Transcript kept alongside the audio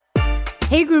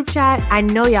Hey group chat, I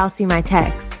know y'all see my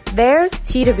text. There's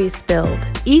tea to be spilled.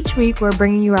 Each week, we're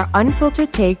bringing you our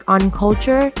unfiltered take on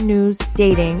culture, news,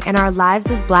 dating, and our lives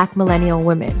as Black millennial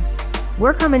women.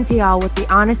 We're coming to y'all with the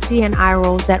honesty and eye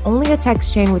rolls that only a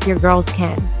text chain with your girls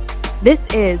can. This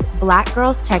is Black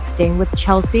Girls Texting with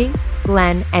Chelsea,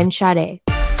 Glenn, and Sade.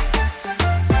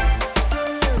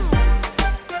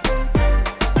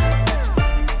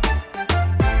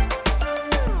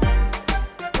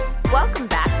 Welcome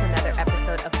back to another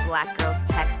episode of Black Girls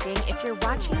Texting. If you're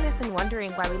watching this and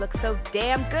wondering why we look so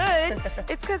damn good,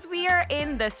 it's because we are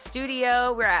in the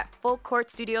studio. We're at Full Court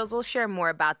Studios. We'll share more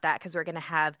about that because we're going to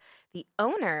have the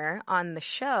owner on the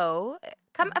show.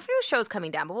 A few shows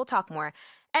coming down, but we'll talk more.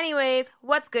 Anyways,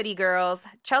 what's goody, girls?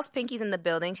 Chelsea Pinky's in the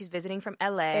building. She's visiting from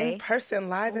LA. In person,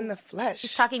 live in the flesh.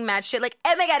 She's talking mad shit like,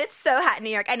 oh my God, it's so hot in New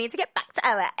York. I need to get back to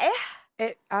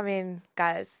LA.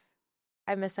 Guys,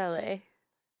 I miss LA.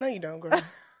 No, you don't, girl.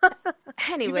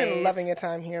 Anyways. You've been loving your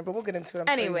time here, but we'll get into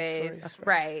it.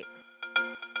 Right.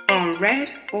 On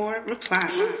read or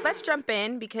reply. Let's jump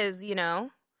in because, you know,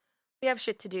 we have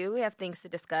shit to do. We have things to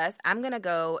discuss. I'm going to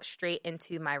go straight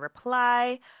into my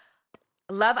reply.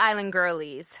 Love Island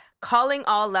girlies. Calling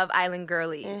all Love Island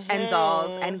girlies and dolls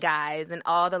and guys and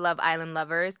all the Love Island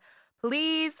lovers.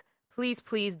 Please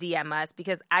DM us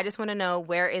because I just want to know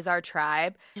where is our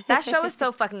tribe. That show is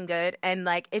so fucking good and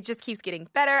like it just keeps getting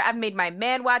better. I've made my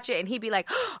man watch it and he'd be like,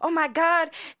 oh my God,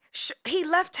 he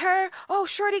left her. Oh,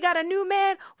 Shorty got a new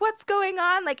man. What's going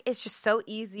on? Like it's just so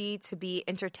easy to be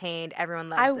entertained. Everyone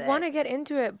loves it. I want to get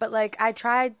into it, but like I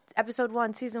tried episode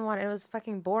 1, season 1, and it was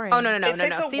fucking boring. Oh, no.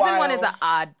 Season 1 is an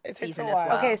odd season as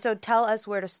well. Okay, so tell us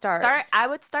where to start. I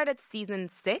would start at season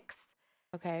 6.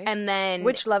 Okay. And then...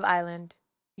 Which Love Island?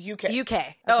 UK.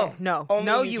 Okay. Oh, no. Only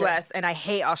No UK. US, and I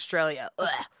hate Australia. Ugh.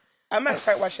 I might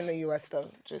start watching the US, though.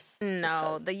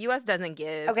 No, the US doesn't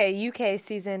give. Okay, UK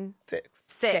season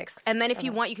 6. And then if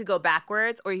you want, you could go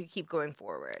backwards or you could keep going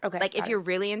forward. Okay. Like if you're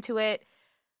really into it,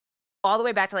 all the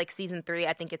way back to like season 3,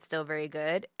 I think it's still very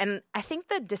good. And I think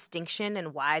the distinction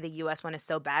and why the US one is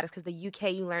so bad is because the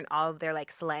UK, you learn all of their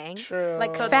like slang. True.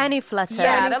 Like fanny flutter.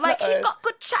 Yeah, they're like, she got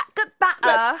good chat, good batter.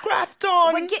 Let's graft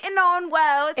on. We're getting on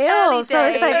well. It's Ew, early so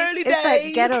days. it's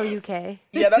like ghetto UK.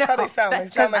 Yeah, that's how they sound. They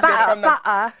sound like they're from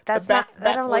That's the not.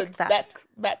 I don't like that.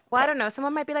 Well, I don't know.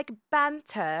 Someone might be like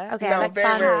banter. Okay, No, I like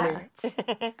very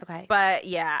banter. Okay. But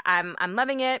yeah, I'm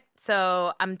loving it.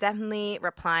 So I'm definitely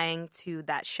replying to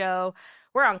that show.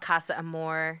 We're on Casa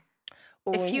Amor.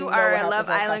 Ooh, If you know are what a Love happens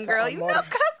on Island Casa girl, you know Amor.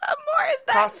 Casa Amor is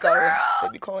that Casser. girl. They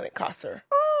be calling it Casser.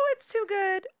 Oh, it's too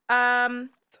good.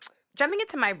 Jumping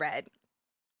into my red.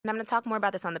 And I'm going to talk more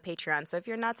about this on the Patreon. So if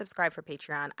you're not subscribed for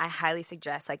Patreon, I highly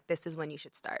suggest like this is when you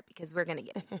should start because we're going to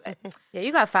get into it. Yeah,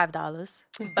 you got $5.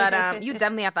 But you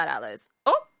definitely have $5.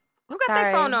 Oh, who got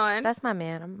their phone on? That's my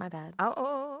man. My bad.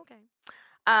 Oh, okay.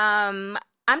 I'm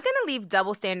going to leave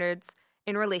double standards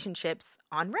in relationships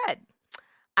on red.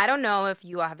 I don't know if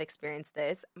you all have experienced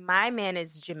this. My man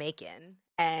is Jamaican,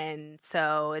 and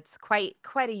so it's quite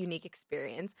a unique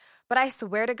experience. But I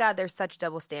swear to God, there's such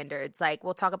double standards. Like,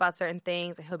 we'll talk about certain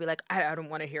things, and he'll be like, I don't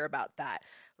want to hear about that.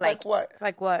 Like what?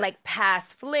 Like what? Like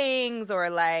past flings or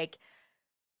like...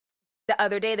 The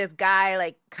other day, this guy,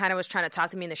 like, kind of was trying to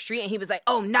talk to me in the street, and he was like,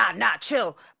 oh, nah,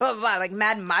 chill, blah, blah, blah, like,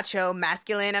 mad macho,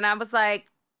 masculine, and I was like,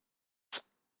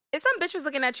 if some bitch was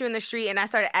looking at you in the street and I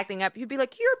started acting up, you'd be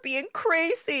like, you're being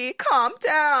crazy, calm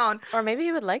down. Or maybe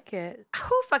he would like it.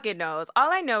 Who fucking knows?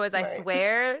 All I know is I Right.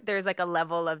 swear there's, like, a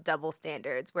level of double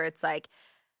standards where it's like,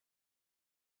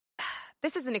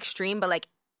 this is an extreme, but, like,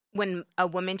 when a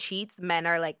woman cheats, men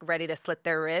are, like, ready to slit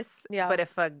their wrists. Yeah. But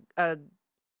if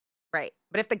Right.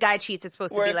 But if the guy cheats, it's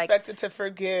supposed We're to be like, expected to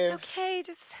forgive. okay,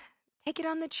 just take it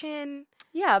on the chin.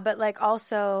 Yeah, but like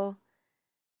also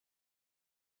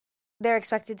they're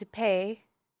expected to pay.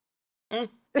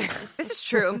 This is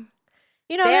true.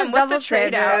 You know, Damn, there's what's double the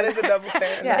trade-off? That standard. is a double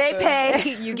standard. Yeah. They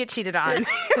pay, you get cheated on.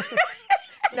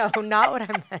 No, not what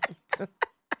I meant.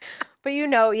 But you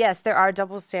know, yes, there are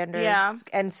double standards. Yeah.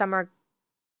 And some are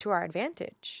to our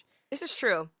advantage. This is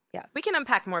true. Yeah. We can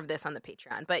unpack more of this on the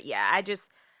Patreon. But yeah,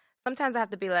 sometimes I have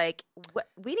to be like,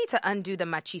 we need to undo the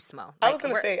machismo. I was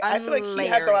going to say, I feel like he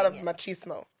has a lot of unlayering it.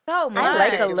 machismo. So much. I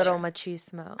like a Right. little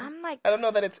machismo. I'm like, I don't know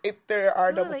that there are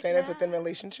Oh, double like standards that. within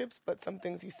relationships, but some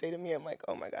things you say to me, I'm like,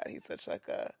 oh my God, he's such like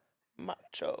a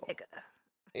macho.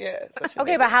 Yeah. such a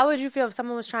Okay, nigga. but how would you feel if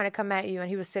someone was trying to come at you and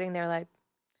he was sitting there like,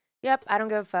 yep, I don't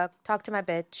give a fuck. Talk to my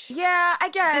bitch. yeah, I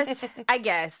guess.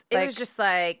 It Like- was just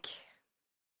like,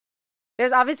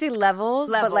 There's obviously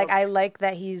levels, but like Levels. I like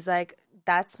that he's like,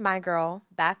 that's my girl.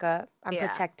 Back up. I'm Yeah.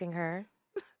 protecting her.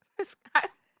 this guy,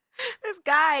 This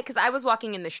guy, because I was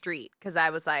walking in the street, because I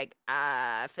was like,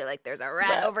 I feel like there's a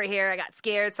rat over here. I got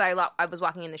scared, so I was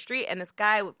walking in the street, and this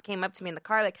guy came up to me in the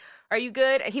car, like, "Are you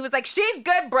good?" And he was like, "She's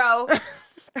good, bro."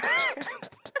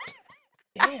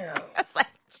 Damn. I was like,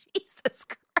 Jesus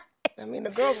Christ. I mean,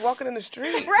 the girl's walking in the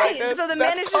street. Right. Like, So the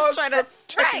man is just trying to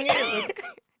checking in.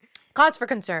 Cause for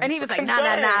concern. And he was like, nah.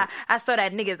 I saw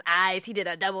that nigga's eyes. He did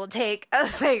a double take. I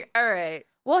was like, all right.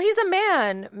 Well, he's a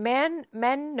man.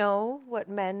 Men know what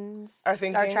men Are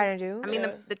thinking. are trying to do. I mean,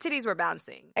 the titties were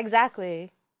bouncing.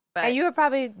 Exactly. But And you were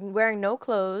probably wearing no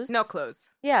clothes. no clothes.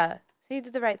 Yeah. So he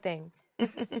did the right thing.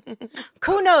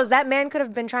 Who knows? That man could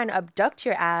have been trying to abduct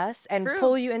your ass and True.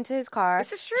 pull you into his car.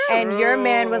 This is true. And your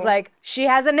man was like, she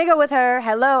has a nigga with her.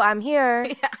 Hello, I'm here.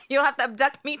 Yeah, you'll have to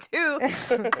abduct me too.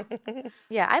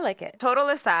 Yeah, I like it. Total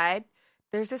aside,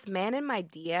 there's this man in my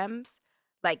DMs,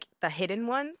 like the hidden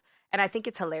ones, and I think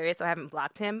it's hilarious, so I haven't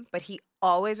blocked him, but he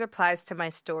always replies to my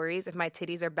stories if my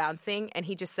titties are bouncing, and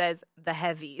he just says, the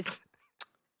heavies.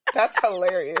 That's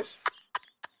hilarious.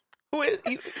 Who is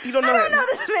you don't know I don't him. know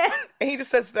this man. And he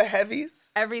just says the heavies.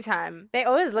 Every time. They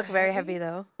always look very heavy,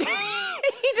 though. He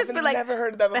just I've be like, never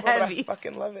heard that the before, but I heavies.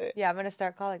 fucking love it. Yeah, I'm going to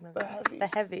start calling them The heavies. the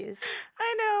heavies.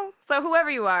 I know. So whoever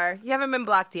you are, you haven't been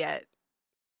blocked yet.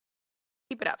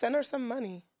 Keep it up. Send her some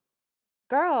money.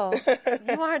 Girl,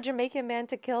 you want her Jamaican man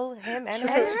to kill him and And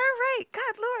her? her, right.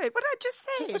 God, Lord. What did I just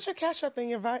Just say? put your cash up in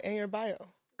your bio.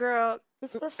 Girl,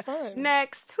 Just for fun.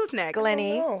 next. Who's next?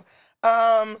 Glenny. No.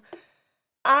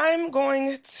 I'm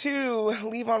going to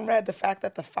leave on red the fact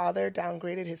that the father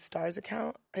downgraded his Stars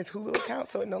account, his Hulu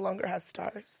account, so it no longer has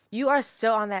stars. You are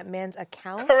still on that man's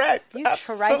account? Correct. You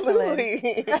trifling.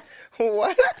 Absolutely.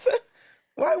 What?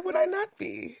 Why would I not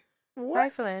be? What?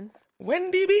 Trifling.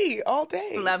 Wendy B all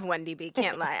day. Love Wendy B.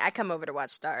 Can't lie. I come over to watch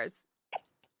Stars.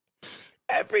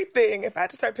 Everything. If I had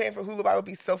to start paying for Hulu, I would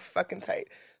be so fucking tight.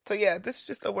 So yeah, this is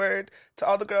just a word to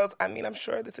all the girls. I mean, I'm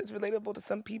sure this is relatable to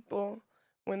some people.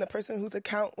 When the person whose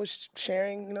account was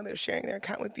sharing, they're sharing their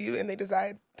account with you, and they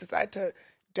decide to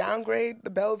downgrade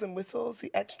the bells and whistles, the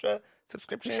extra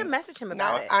subscriptions. You should message him now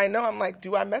about it. I know. I'm like,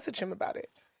 do I message him about it?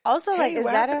 Also, like, Hey, is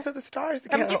what that happened a... to the Stars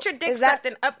Come account? get your dick Is that- sucked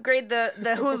and upgrade the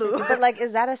Hulu. But, like,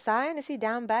 is that a sign? Is he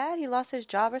down bad? He lost his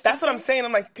job or something? That's what I'm saying.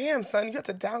 I'm like, damn, son, you have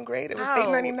to downgrade. It was Wow.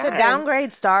 $8.99. To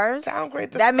downgrade Stars?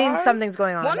 Downgrade the That means Stars? something's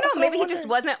going on. Well, That's no, what maybe I'm he just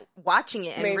wondering. wasn't watching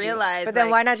it and Maybe. realized. But then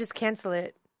like, why not just cancel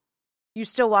it? You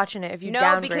still watching it if you No,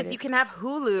 downgrade because it. you can have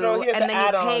Hulu No, he has and an then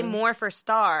you pay add-on. more for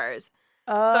Stars.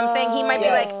 Oh. So I'm saying he might be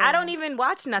Yes. like, I don't even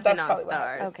watch nothing That's on probably what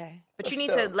Stars. happens. Okay. But But you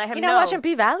need still. to let him You know. not watching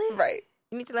P-Valley? Right.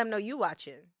 You need to let him know you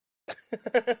watching.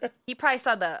 He probably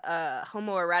saw the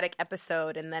homoerotic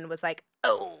episode and then was like,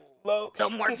 oh, Low. no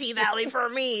more P-Valley for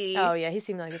me. Oh, yeah. He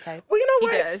seemed like the type. Well, you know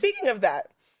He what? does. Speaking of that,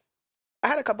 I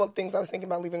had a couple of things I was thinking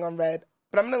about leaving on red,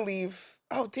 but I'm going to leave.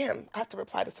 Oh, damn. I have to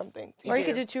reply to something. Or you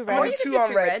could do two I'm red. going you to could two do on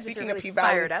two red. reds if Speaking you're of really P-Valley.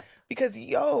 fired up. Because,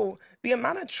 the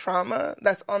amount of trauma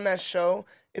that's on that show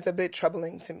is a bit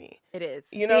troubling to me. It is.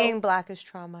 You know? Being black is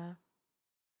trauma.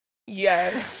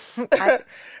 Yes.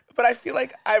 But I feel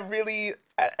like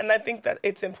and I think that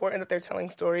it's important that they're telling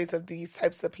stories of these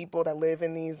types of people that live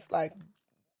in these, like,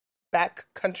 back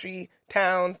country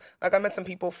towns. Like, I met some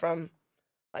people from,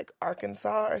 like,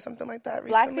 Arkansas or something like that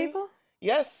recently. Black people?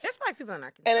 Yes. There's black people in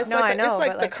Arkansas. And it's No, like, I know, it's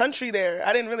like but, the like- country there.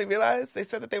 I didn't really realize. They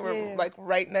said that they were Yeah. like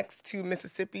right next to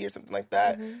Mississippi or something like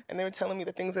that. Mm-hmm. And they were telling me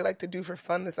the things they like to do for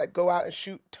fun is like go out and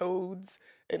shoot toads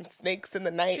and snakes in the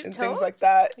night Shoot and things toads? like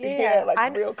that. Yeah. like I-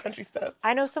 real country stuff.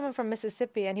 I know someone from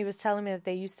Mississippi, and he was telling me that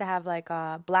they used to have, like,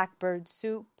 blackbird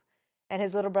soup, and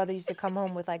his little brother used to come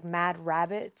home with, like, mad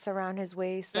rabbits around his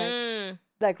waist. Like,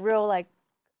 like real, like,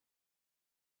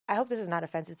 I hope this is not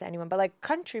offensive to anyone, but, like,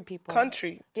 country people.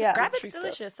 Country. Just Yeah. country Rabbit's stuff.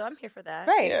 delicious, so I'm here for that.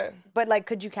 Right. Yeah. But, like,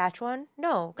 could you catch one?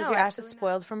 No, because No, your ass is absolutely not.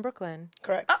 spoiled from Brooklyn.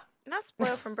 Correct. Oh, not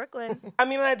spoiled from Brooklyn. I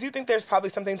mean, I do think there's probably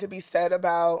something to be said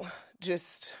about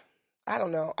just, I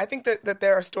don't know. I think that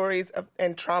there are stories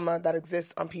and trauma that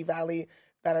exist on P-Valley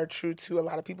that are true to a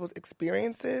lot of people's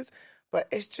experiences. But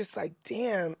it's just like,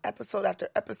 damn, episode after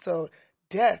episode,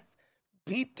 death,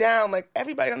 beat down. Like,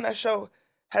 everybody on that show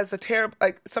has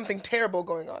something terrible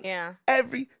going on. Yeah.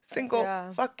 Every single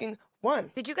Yeah. fucking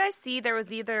one. Did you guys see there was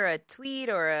either a tweet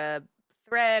or a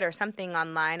thread or something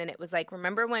online, and it was like,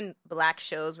 remember when black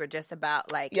shows were just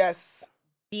about like Yes.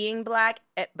 being black,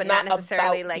 but not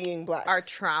necessarily about like being black. our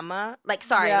trauma? Like,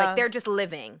 sorry, Yeah. like they're just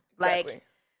living. Like, Exactly.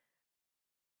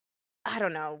 I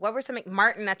don't know. What were some?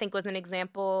 Martin, I think, was an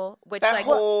example. Which That like,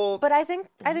 whole... But I think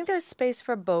there's space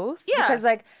for both. Yeah. Because,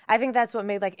 like, I think that's what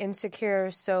made, like,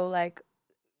 Insecure so, like,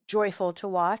 joyful to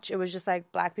watch. It was just,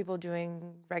 like, black people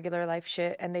doing regular life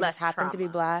shit, and they Less just happened to be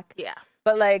trauma. black. yeah,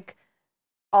 But, like,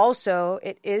 Also,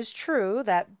 it is true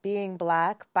that being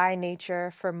Black by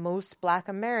nature for most Black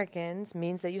Americans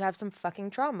means that you have some fucking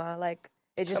trauma. Like,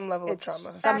 some level of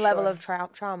trauma. Some for level sure.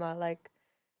 of trauma. Like,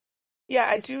 Yeah,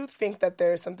 I do think that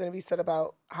there's something to be said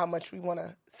about how much we want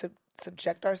to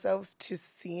subject ourselves to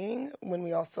seeing when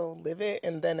we also live it.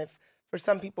 And then if, for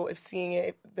some people, if seeing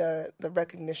it, the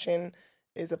recognition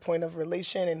is a point of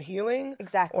relation and healing.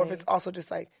 exactly. Or if it's also just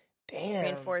like, damn.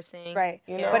 Reinforcing. right.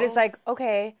 You know? But it's like,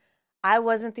 okay, I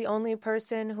wasn't the only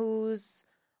person whose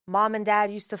mom and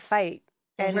dad used to fight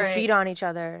and Right. beat on each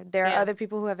other. There are Yeah. other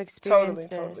people who have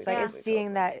experienced Totally, this. Like, it's totally,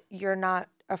 seeing totally. that you're not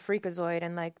a freakazoid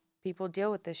and, like, people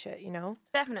deal with this shit, you know?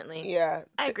 Definitely. Yeah.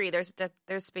 I agree. There's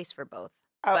space for both.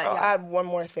 I'll But, yeah. add one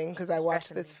more thing because I watched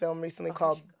Especially. this film recently Okay,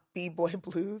 called you go. B-Boy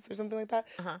Blues or something like that.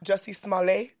 Uh-huh. Jussie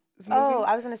Smollett. Oh,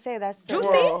 I was going to say that's the...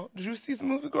 Girl, Juicie's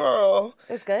movie, girl.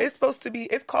 It's good? It's supposed to be,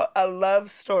 it's called a love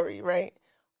story, right?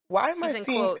 Why am He's I in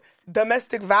seeing quotes.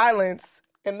 domestic violence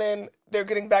and then they're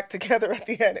getting back together at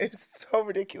the end? It's so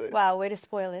ridiculous. Wow, way to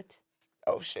spoil it.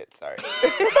 Oh, shit, sorry.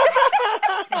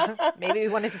 Maybe we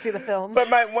wanted to see the film. But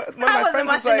one of I my wasn't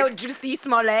friends was watching no like, Juicy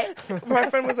Smollett. my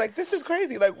friend was like, this is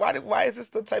crazy. Like, why is this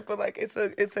the type of, like, it's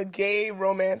a gay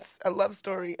romance, a love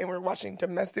story, and we're watching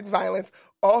domestic violence,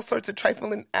 all sorts of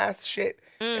trifling ass shit,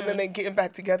 and then they getting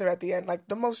back together at the end. Like,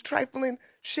 the most trifling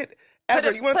shit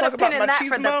ever. You want to talk about in that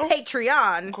for the machismo?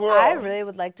 Patreon. Girl. I really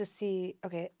would like to see...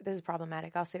 Okay, this is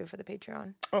problematic. I'll save it for the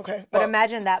Patreon. Okay. But well,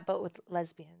 imagine that, but with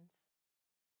lesbians.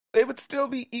 it would still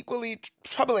be equally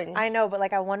troubling. I know, but,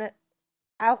 like, I want to...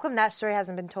 How come that story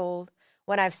hasn't been told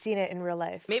when I've seen it in real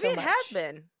life? Maybe so it much? has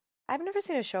been. I've never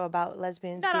seen a show about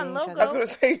lesbians Not on beating each Logo. I was other. going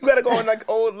to say, you got to go on, like,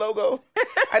 old Logo.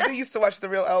 I do used to watch The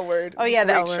Real L Word. Oh, yeah,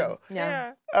 the Great L Word. show.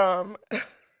 Yeah. Go ahead,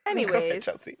 Anyways,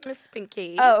 Chelsea. Miss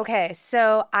Pinky. Oh, okay.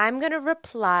 So I'm going to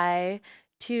reply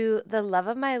to the love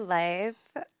of my life.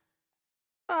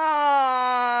 Aww.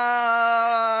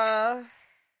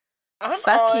 I'm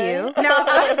Fuck on. you. No,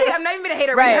 honestly, I'm not even gonna hate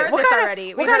her. Right. We heard What this kind of-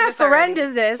 already. what We kind heard of this already. friend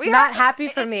is this? We Not heard- happy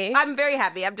for me. I'm very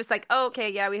happy. I'm just like, oh, okay,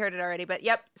 yeah, we heard it already. But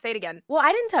yep, say it again. Well,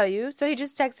 I didn't tell you. So he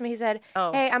just texted me. He said,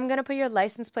 Oh. hey, I'm going to put your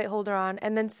license plate holder on,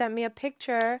 and then sent me a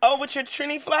picture. Oh, with your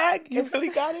Trini flag? You really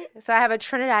got it? So I have a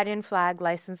Trinidadian flag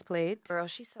license plate. Girl,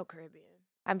 she's so Caribbean.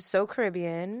 I'm so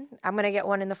Caribbean. I'm going to get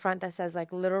one in the front that says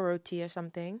like Little Roti or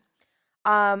something.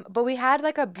 But we had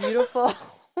like a beautiful,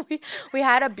 we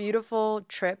had a beautiful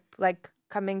trip, like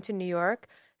coming to New York.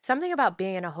 Something about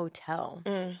being in a hotel.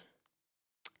 Mm.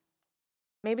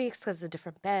 Maybe it's because it's a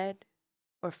different bed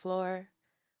or floor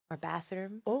or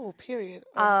bathroom. Oh, period.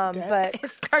 But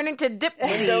It's turning to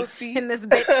Window Dipsy seat. in this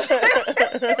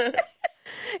bitch.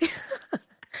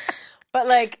 But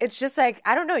like, it's just like,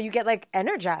 I don't know, you get like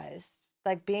energized,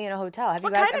 like being in a hotel. Have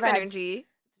What you guys kind of ever had energy?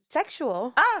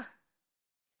 sexual? Ah,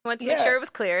 wanted to make Yeah. sure it was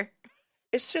clear.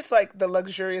 It's just like the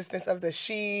luxuriousness of the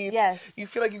sheets. Yes. You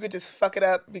feel like you could just fuck it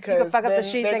up because fuck up the then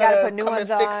sheets, they're they gotta gonna put new come ones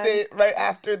and fix on. it right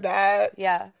after that.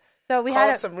 Yeah. So we Call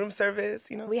had up some room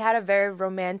service, you know? we had a very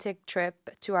romantic trip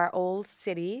to our old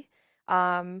city.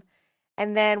 And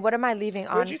then what am I leaving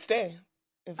on? Where'd you stay?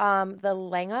 The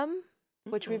Langham,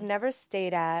 which we've never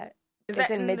stayed at. Is It's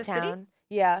that in in the city? Midtown.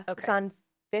 Yeah. Okay. It's on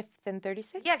 5th and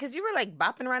 36th. Yeah, because you were like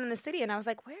bopping around in the city, and I was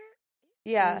like, where?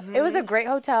 Yeah. It was a great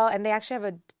hotel, and they actually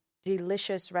have a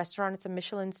delicious restaurant. It's a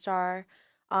Michelin star.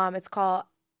 It's called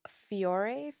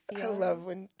Fiore. I love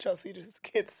when Chelsea just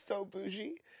gets so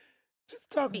bougie. Just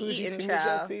talk Be bougie eating, to me, child.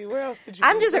 Chelsea. Where else did you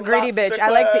I'm eat? just a The greedy bitch. Lobster I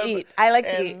like to Club eat. I like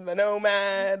to and eat. the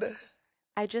Nomad.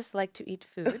 I just like to eat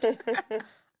food.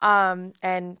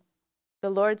 And the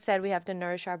Lord said we have to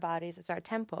nourish our bodies. It's our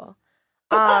temple.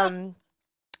 And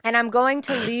I'm going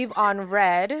to leave on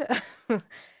red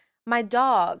my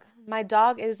dog. My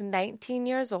dog is 19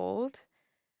 years old.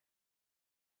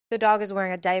 The dog is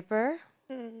wearing a diaper.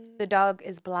 The dog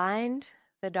is blind.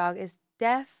 The dog is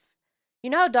deaf. You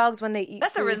know how dogs, when they eat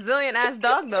That's a food, resilient ass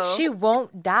dog, though. she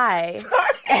won't die.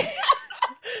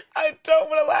 I don't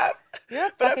want to laugh. You're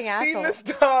a but fucking I've seen asshole.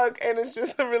 this dog, and it's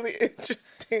just a really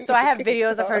interesting. So I have looking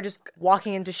videos of her dog. just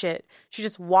walking into shit. She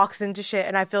just walks into shit,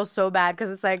 and I feel so bad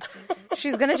because it's like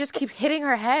she's gonna just keep hitting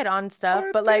her head on stuff.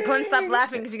 But like, Couldn't stop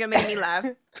laughing because you're gonna make me laugh.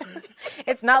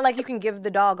 it's not like you can give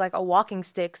the dog like a walking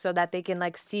stick so that they can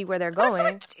like see where they're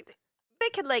going. They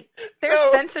could like their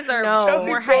No. senses are No. Chelsea's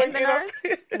more heightened going than in ours.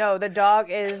 on- No, the dog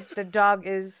is.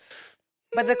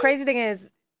 But the crazy thing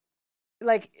is,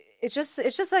 like, it's just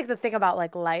like the thing about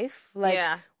like life. Like,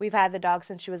 Yeah. we've had the dog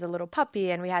since she was a little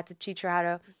puppy, and we had to teach her how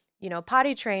to,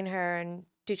 potty train her and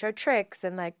teach her tricks,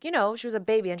 and like, she was a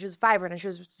baby and she was vibrant and she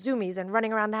was zoomies and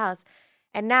running around the house.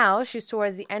 And now she's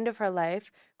towards the end of her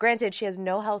life. Granted, she has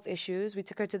no health issues. We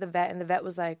took her to the vet, and the vet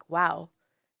was like, "Wow,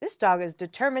 This dog is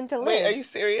determined to live. Wait, are you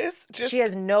serious? She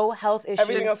has no health issues.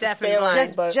 Everything else is definitely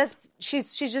failing, but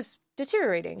She's just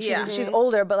deteriorating. She's Yeah.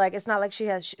 older, but like it's not like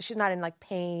she's not in like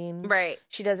pain. Right.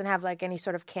 She doesn't have like any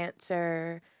sort of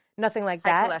cancer, nothing like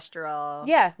High that. cholesterol.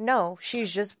 Yeah, no, she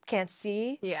just can't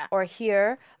see Yeah. or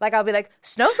hear. Like I'll be like,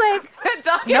 Snowflake, The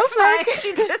dog is Snowflake. fine.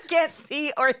 She just can't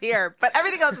see or hear, but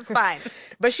everything else is fine.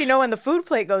 but she know when the food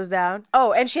plate goes down.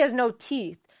 Oh, and she has no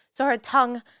teeth, so her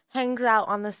tongue hangs out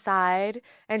on the side,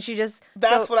 and she just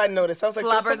that's what I noticed. I was like,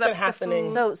 there's slobbers something up the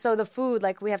happening. So the food,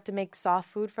 like we have to make soft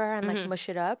food for her and like mush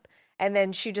it up, and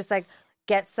then she just like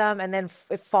gets some, and then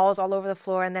it falls all over the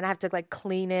floor, and then I have to like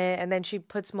clean it, and then she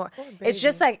puts more. It's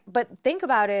just like, but think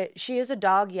about it. She is a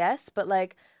dog, yes, but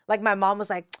like my mom was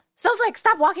like, Snowflake,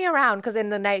 stop walking around, because in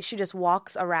the night she just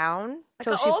walks around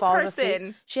till an she old falls person.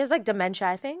 asleep. She has like dementia,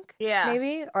 I think. Yeah.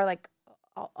 maybe, or like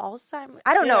Alzheimer's.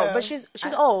 I don't know, Yeah. but she's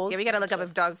old. Yeah, we gotta look up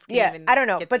if dogs can Yeah, even I don't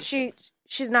know, get but these things.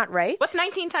 she's not right. What's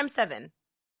 19 times 7?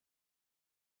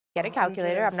 Get a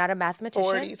calculator. I'm not a mathematician.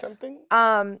 40 something.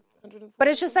 But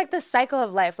it's just like the cycle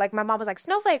of life. Like my mom was like,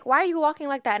 Snowflake, why are you walking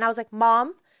like that? And I was like,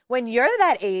 Mom, when you're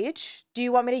that age, do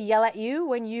you want me to yell at you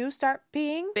when you start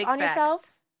peeing Big on facts.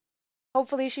 yourself?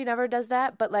 Hopefully she never does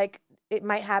that, but like it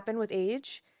might happen with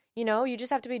age. You know, you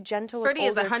just have to be gentle with Freddie is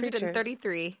older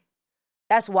 133. creatures.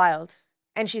 That's wild.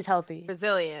 And she's healthy.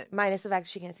 Resilient. Minus the fact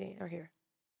she can't see or hear.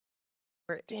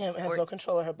 Damn, it has no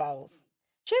control of her bowels.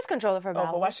 She has control of her Oh,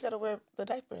 bowels. but why she gotta wear the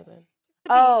diaper then?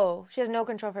 Oh, she has no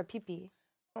control of her pee-pee.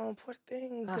 Oh, poor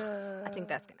thing. I think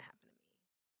that's gonna happen to me.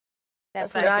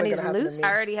 That That's definitely Punani's gonna happen to loose. me.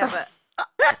 I already have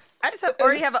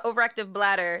already have an overactive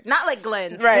bladder. Not like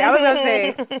Glenn's. Right, I was gonna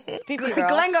say pee-pee girl.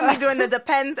 Glenn gonna be doing the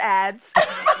Depends ads. She's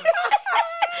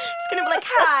gonna be like,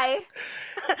 "Hi,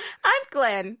 I'm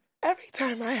Glenn." Every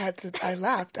time I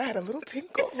laughed, I had a little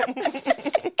tinkle. Get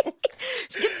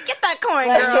that coin,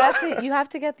 Like, girl. you have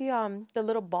to get the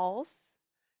little balls.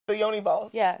 The yoni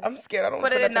balls. Yeah. I'm scared. I don't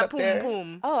Put put it in that the up poom there.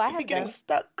 poom. Oh, I It'd be have getting them.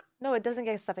 stuck. No, it doesn't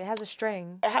get stuff. It has a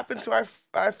string. It happened to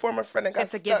our former friend that got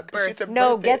It's to give stuck. 'cause she had birth. to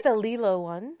No, birth get it. the Lilo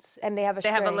ones, and they have a They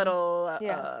string. have a little.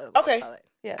 Yeah. what do you Okay. call it?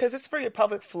 Yeah. Because it's for your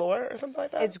pelvic floor or something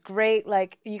like that. It's great.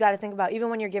 Like you got to think about even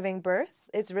when you're giving birth,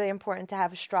 it's really important to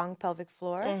have a strong pelvic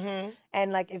floor. Mm-hmm.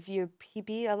 And like if you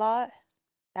pee a lot,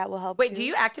 that will help. Wait, too. do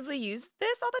you actively use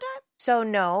this all the time? So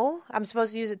no, I'm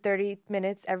supposed to use it 30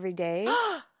 minutes every day,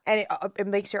 and it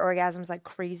makes your orgasms like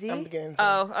crazy. I'm beginning to. Oh,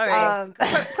 all right. Put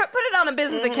it on a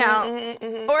business account.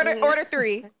 Mm-hmm. Order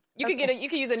 3. You could get it. You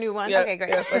could use a new one. Yeah, Okay, great.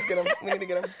 Yeah, let's get them. We need to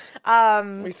get them.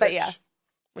 But Research. yeah,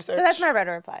 Research. so that's my red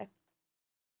or reply.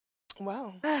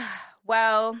 Wow.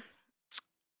 Well,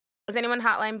 is anyone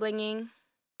hotline blinging?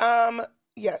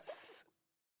 Yes.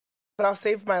 But I'll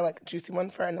save my like juicy one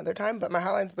for another time. But my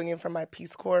hotline's bringing from my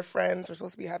Peace Corps friends. We're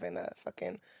supposed to be having a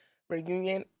fucking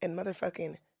reunion in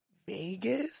motherfucking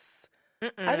Vegas.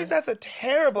 I think that's a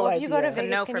terrible Well, if idea. you go to a Vegas,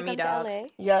 no can for you me, come dog. to LA?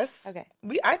 Yes. Okay.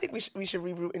 I think we should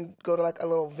reroute and go to like a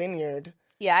little vineyard.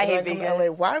 Yeah, I And hate then come Vegas.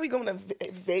 to LA. Why are we going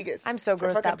to Vegas? I'm so for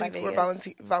grossed fucking out by Peace Corps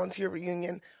Vegas. volunteer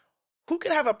reunion. Who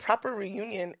could have a proper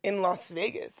reunion in Las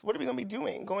Vegas? What are we going to be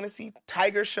doing? Going to see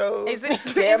tiger shows? Is it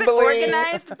gambling?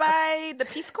 organized by the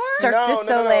Peace Corps? Cirque No, du no, no,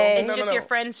 Soleil. It's no, just no. your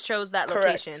friends chose that Correct.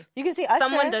 location. You can see Usher.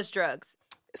 Someone does drugs.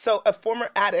 So a former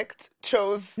addict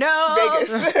chose No.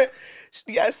 Vegas.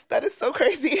 Yes, that is so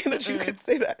crazy that you could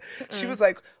say that. She was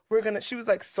like, she was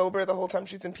like sober the whole time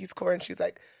she was in Peace Corps, and she's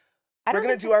like, I we're don't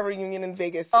going to think do our reunion in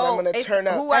Vegas, and I'm going to it's turn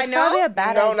up. Who I That's know? probably a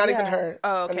bad idea. No, not even her.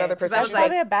 Oh, okay. Another 'Cause person. I was She's That's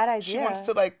probably like, a bad idea. she wants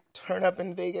to like turn up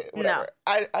in Vegas. Whatever.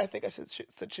 I think I should Go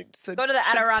to the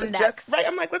should Adirondacks. suggest- Right.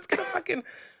 I'm like, let's get a fucking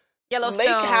Yellowstone.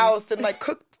 lake house and like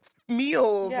cook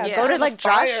meals. Yeah, and go sit to, on like, the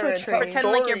fire Joshua and tell Tree. Pretend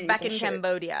like you're stories back and in shit.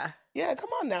 Cambodia. Yeah, come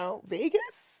on now, Vegas.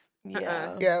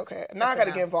 Yeah. Yeah, okay. Now I That's got to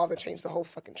enough. get involved and change the whole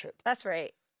fucking trip. That's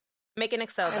right. Make an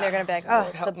Excel. And they're doc. gonna be like, Lord,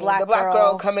 oh, help the me. black The black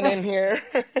girl coming in here.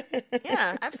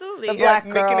 Yeah, absolutely. the Yeah, black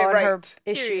making girl it and her right.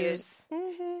 issues.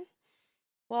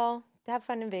 Well, have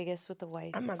fun in Vegas with the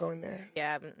whites. I'm not going there.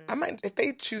 Yeah, I might if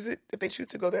they choose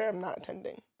to go there. I'm not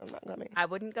attending. I'm not coming. I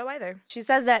wouldn't go either. She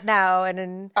says that now, and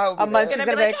in I'll be a month there. she's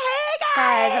Gonna gonna be be like, like,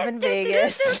 hey guys, I'm in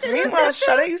Vegas. Meanwhile,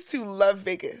 Sade used to love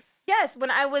Vegas. Yes,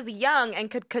 when I was young and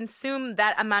could consume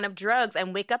that amount of drugs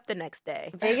and wake up the next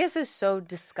day. Vegas is so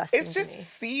disgusting. It's to just me.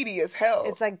 seedy as hell.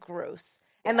 It's like gross.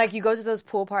 And like you go to those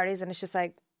pool parties, and it's just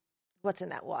like, what's in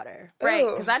that water? Right,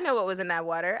 Ugh. because I know what was in that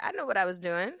water. I know what I was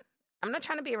doing. I'm not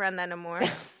trying to be around that no more.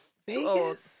 Vegas.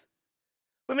 old.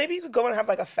 But maybe you could go and have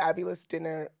like a fabulous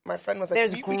dinner. My friend was like,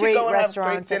 There's we could great go and have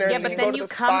restaurants great and dinners. Yeah, and but we can then go to you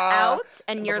the come spa out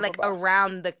and blah, you're blah, like blah, blah.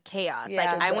 around the chaos. Yeah.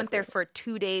 Like I went there for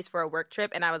 2 days for a work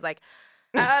trip and I was like,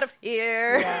 out of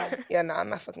here. Yeah. Yeah, no, I'm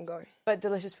not fucking going. But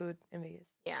delicious food in Vegas.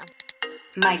 Yeah.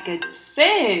 My good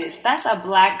sis, that's a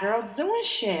black girl doing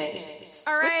shit.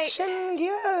 All right. Switching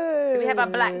gears. We have a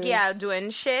black gal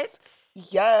doing shit.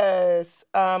 Yes.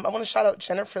 I want to shout out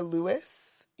Jennifer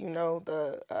Lewis. You know,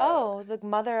 the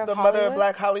mother of the Hollywood? mother of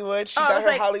Black Hollywood. She got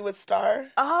her Hollywood star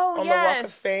on the Walk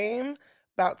of Fame.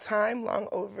 About time, long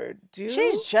overdue.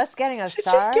 She's just getting a She's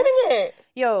star. just getting it.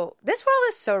 Yo, this world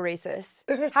is so racist.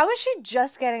 How is she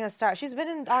just getting a star? She's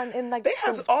been in like they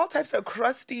have all types of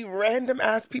crusty, random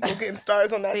ass people getting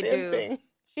stars on that damn thing.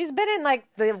 She's been in like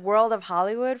the world of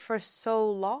Hollywood for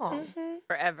so long,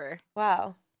 forever.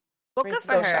 Wow. Well, good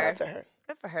for her. Shout out to her.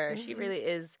 Good for her. She really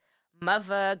is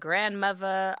mother,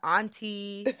 grandmother,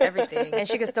 auntie, everything. And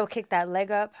she can still kick that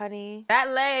leg up, honey. That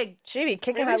leg. She be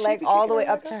kicking her leg all the way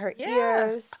up to her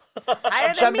ears.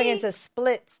 Jumping into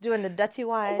splits, doing the dirty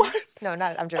wine. What? No,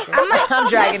 not. I'm joking. I'm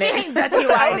dragging it. She ain't dirty I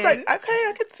whining. was like, okay,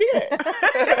 I can see it.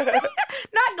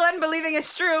 Not Glenn believing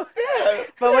it's true. Yeah.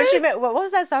 But when she met, what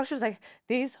was that song? She was like,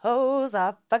 "These hoes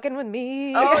are fucking with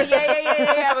me." Oh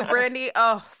yeah, with Brandy.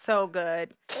 Oh, so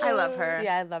good. I love her.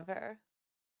 Yeah, I love her.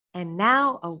 And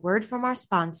now, a word from our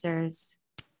sponsors.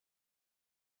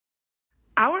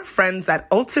 Our friends at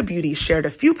Ulta Beauty shared a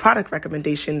few product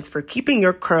recommendations for keeping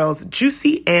your curls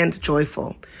juicy and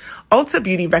joyful. Ulta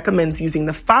Beauty recommends using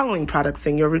the following products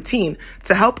in your routine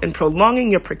to help in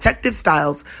prolonging your protective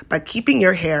styles by keeping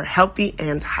your hair healthy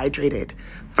and hydrated.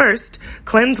 First,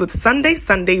 cleanse with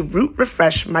Sunday Root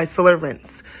Refresh Micellar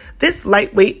Rinse. This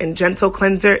lightweight and gentle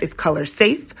cleanser is color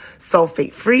safe,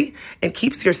 sulfate free, and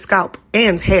keeps your scalp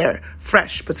and hair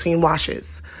fresh between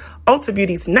washes. Ulta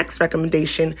Beauty's next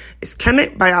recommendation is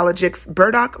Kemet Biologic's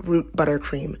Burdock Root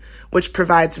Buttercream, which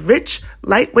provides rich,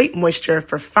 lightweight moisture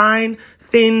for fine,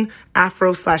 thin,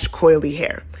 afro/coily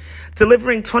hair,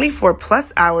 delivering 24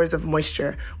 plus hours of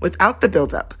moisture without the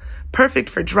buildup,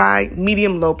 perfect for dry,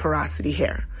 medium-low porosity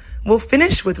hair. We'll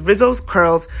finish with Rizzo's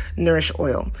Curls Nourish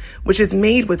Oil, which is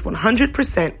made with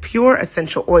 100% pure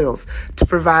essential oils to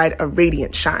provide a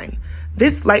radiant shine.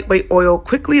 This lightweight oil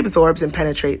quickly absorbs and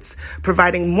penetrates,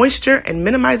 providing moisture and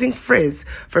minimizing frizz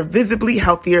for visibly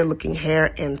healthier looking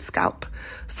hair and scalp.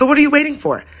 So what are you waiting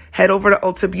for? Head over to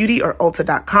Ulta Beauty or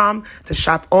Ulta.com to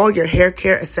shop all your hair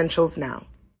care essentials now.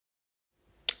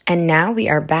 And now we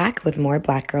are back with more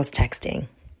Black Girls Texting.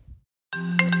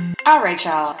 All right,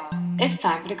 y'all. It's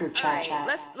time for the group chat. All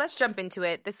right, let's jump into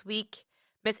it. This week,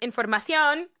 Miss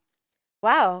Información.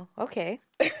 Wow. Okay.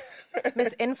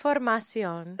 Miss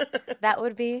Información. That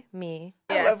would be me.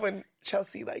 I love when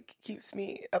Chelsea keeps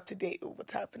me up to date with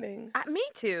what's happening. Me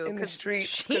too. In the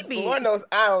streets. Lord knows,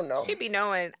 I don't know. She be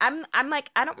knowing. I'm like,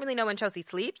 I don't really know when Chelsea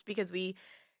sleeps because we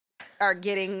are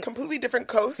getting completely different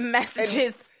coasts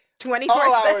messages 24/7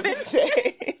 all hours of the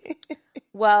day.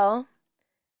 Well,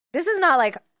 this is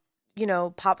not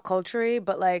pop culture-y,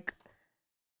 but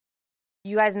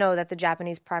you guys know that the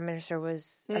Japanese prime minister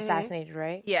was assassinated,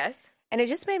 right? Yes. And it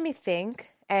just made me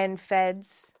think, and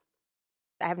feds,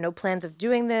 I have no plans of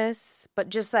doing this, but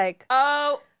just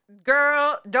oh,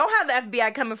 girl, don't have the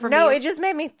FBI coming for me. No, it just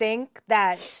made me think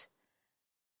that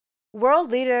world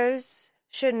leaders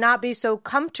should not be so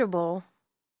comfortable.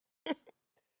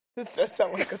 This does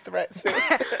sound like a threat, sis.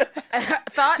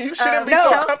 Thoughts? You shouldn't be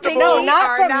so comfortable. No,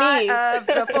 not from me. Of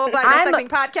the Full Black Girl Texting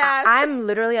podcast. I'm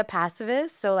literally a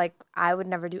pacifist, so I would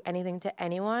never do anything to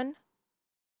anyone.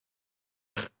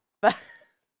 But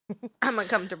I'm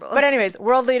uncomfortable. But anyways,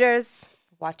 world leaders,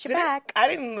 watch your back. I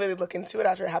didn't really look into it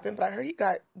after it happened, but I heard he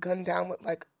got gunned down with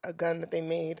a gun that they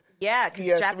made. Yeah, because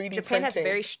Japan printing. Has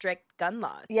very strict gun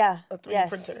laws. Yeah, a 3D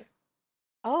printer.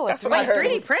 Oh, that's what I heard.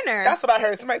 3D printer. That's what I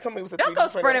heard. Somebody told me it was a 3D printer. Don't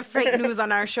go spreading fake news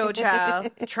on our show, child.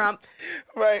 Trump.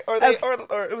 Right, or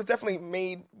it was definitely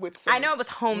made with some I know it was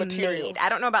homemade. materials. I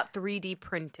don't know about 3D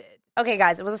printed. Okay,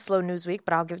 guys, it was a slow news week,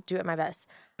 but I'll do it my best.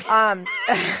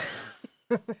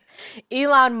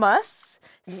 Elon Musk,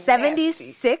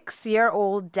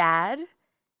 76-year-old dad,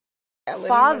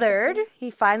 he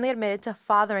finally admitted to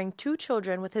fathering 2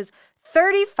 children with his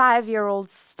 35-year-old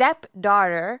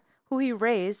stepdaughter, who he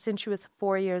raised since she was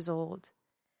 4 years old.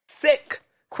 Sick.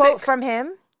 Quote from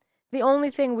him, "The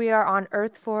only thing we are on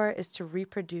earth for is to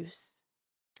reproduce."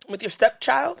 With your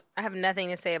stepchild? I have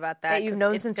nothing to say about that. That you've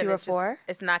known since you were 4?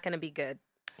 It's not going to be good.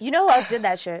 You know who else did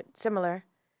that shit? Similar.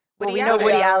 Woody we know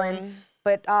Woody Allen.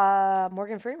 But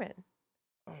Morgan Freeman.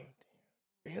 Oh,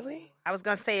 really? I was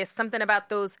going to say it's something about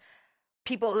those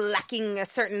people lacking a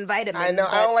certain vitamin. I know.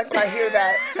 I don't like when I hear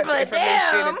that type of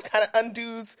information. Damn. It kind of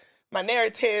undoes my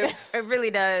narrative. It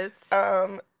really does.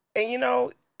 And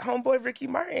homeboy Ricky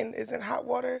Martin is in hot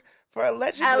water for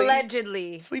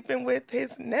allegedly sleeping with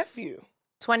his nephew.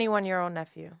 21-year-old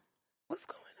nephew. What's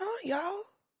going on, y'all?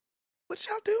 What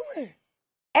y'all doing?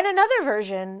 And another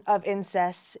version of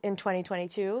incest in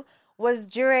 2022 was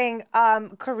during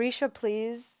Carisha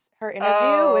Please, her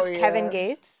interview with Kevin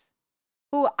Gates,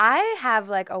 who I have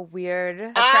like a weird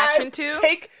attraction to.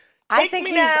 I think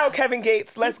me now, Kevin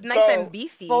Gates. Let's go. Nice and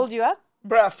beefy. Fold you up?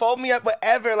 Bruh, fold me up,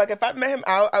 whatever. Like, if I met him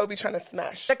out, I would be trying to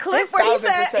smash. The clip where he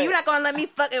said, "You're not gonna let me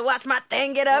fucking watch my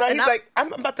thing get up." Right, he's like,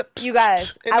 "I'm about to." You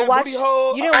guys, I watched.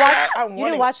 You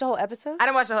didn't watch the whole episode? I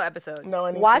didn't watch the whole episode. No,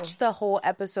 I need watch the whole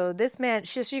episode. This man,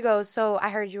 she goes, "So I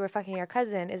heard you were fucking your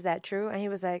cousin. Is that true?" And he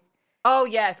was like, "Oh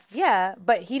yes, yeah,"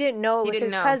 but he didn't know it was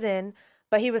his cousin.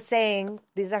 But he was saying,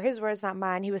 these are his words, not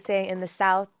mine. He was saying in the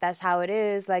South, that's how it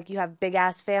is. Like, you have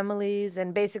big-ass families.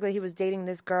 And basically, he was dating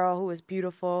this girl who was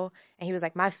beautiful. And he was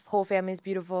like, my whole family is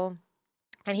beautiful.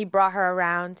 And he brought her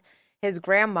around his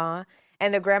grandma.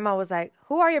 And the grandma was like,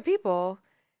 who are your people?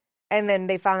 And then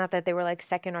they found out that they were, like,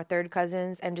 second or third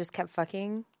cousins and just kept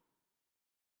fucking.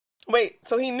 Wait,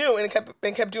 so he knew and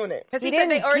kept doing it? Because he said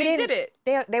they already did it.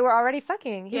 They were already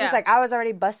fucking. He was like, I was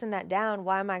already busting that down.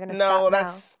 Why am I going to stop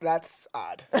now? That's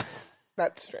odd.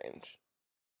 That's strange.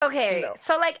 Okay,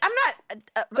 so like, I'm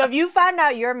not... so if you found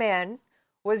out your man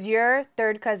was your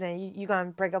third cousin, you going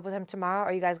to break up with him tomorrow, or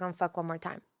are you guys going to fuck one more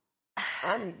time?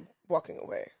 I'm walking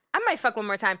away. I might fuck one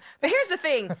more time. But here's the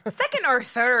thing. Second or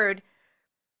third...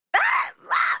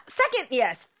 Second,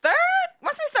 yes. Third?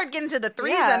 Once we start getting to the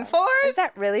 3s and 4s, is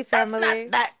that really family? That's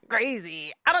not that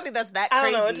crazy. I don't think that's that crazy.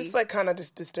 I don't know. It just like kind of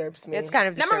just disturbs me. It's kind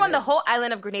of disturbing. Number one, the whole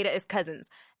island of Grenada is cousins.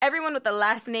 Everyone with the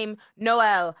last name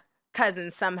Noel,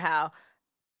 cousins somehow.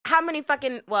 How many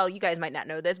fucking, well, you guys might not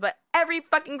know this, but every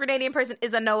fucking Grenadian person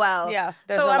is a Noel. Yeah,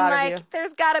 there's so a lot I'm of like, you.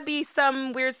 There's got to be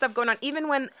some weird stuff going on. Even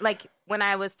when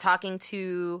I was talking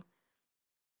to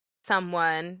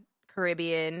someone,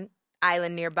 Caribbean,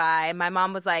 island nearby, my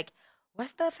mom was like,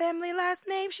 what's the family last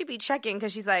name? She'd be checking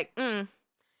because she's like,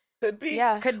 Could be.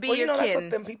 Yeah. Could be well, your that's kin.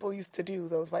 what them people used to do,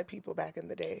 those white people back in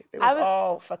the day. They was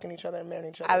all fucking each other and marrying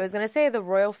each other. I was going to say the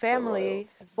royal family.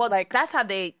 Well, like, that's how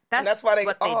that's why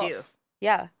what they do.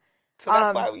 Yeah. So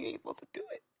that's why we able to do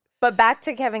it. But back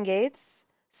to Kevin Gates,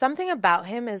 something about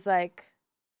him is like,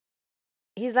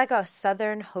 he's like a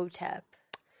Southern Hotep.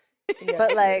 Yes,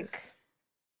 but like,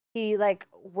 he like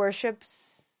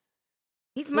worships.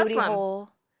 He's Muslim. Booty hole.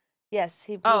 Yes,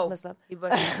 he was Muslim. He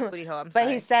was booty hole. I'm sorry.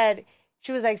 But he said,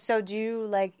 she was like, so do you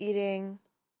like eating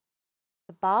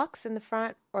the box in the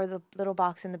front or the little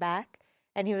box in the back?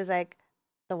 And he was like,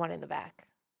 the one in the back.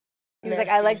 He was like,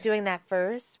 I like doing that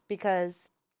first because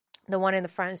the one in the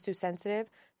front is too sensitive.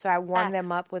 So I warm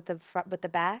them up with the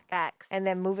back. Facts. And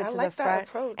then move it to the front.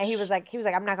 And he was like,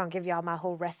 I'm not gonna give y'all my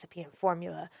whole recipe and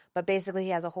formula. But basically he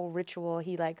has a whole ritual.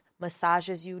 He like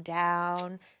massages you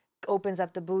down, opens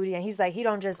up the booty, and he's like, he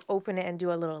don't just open it and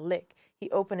do a little lick. He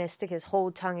open it, stick his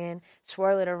whole tongue in,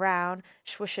 swirl it around,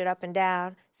 swish it up and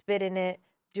down, spit in it,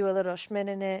 do a little schmit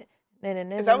in it.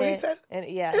 Is that what he said? And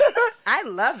yeah. I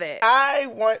love it. I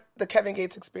want the Kevin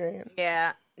Gates experience.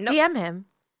 Yeah. No, DM him.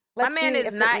 My man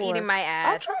is not eating my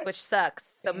ass, which sucks.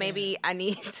 So maybe I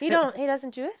need to. He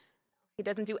doesn't do it? He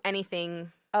doesn't do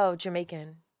anything. Oh,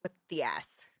 Jamaican. With the ass.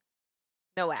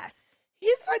 No ass.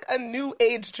 He's like a new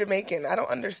age Jamaican. I don't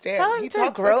understand. Tell him he to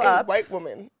talks grow like up. a white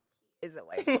woman. Is a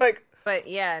white like, but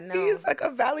yeah, no. He's like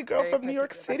a valley girl Very from New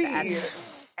York City.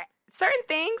 Certain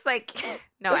things, like,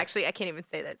 no, actually, I can't even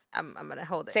say this. I'm going to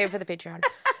hold it. Save it for the Patreon.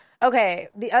 Okay,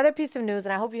 the other piece of news,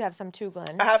 and I hope you have some too,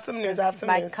 Glenn. I have some news.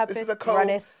 My cup this is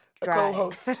runneth dry.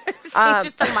 co-host. She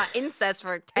just talking about incest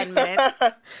for 10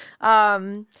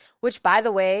 minutes. Which, by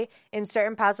the way, in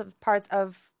certain parts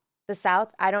of the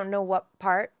South, I don't know what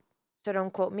part, so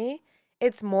don't quote me,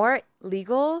 it's more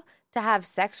legal to have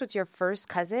sex with your first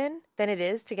cousin than it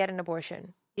is to get an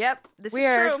abortion. Yep, this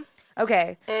Weird. is true.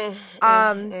 Okay.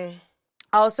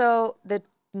 Also, the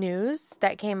news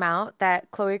that came out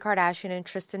that Khloe Kardashian and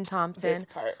Tristan Thompson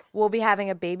will be having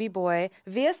a baby boy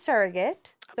via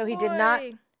surrogate. So he did not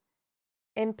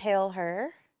impale her.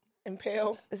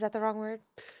 Impale? Is that the wrong word?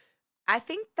 I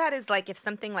think that is like if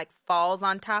something like falls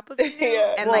on top of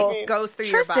you and like goes through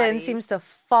your body. Tristan seems to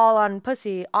fall on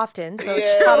pussy often, so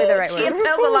it's probably the right word. She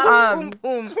impales a lot of boom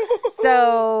boom.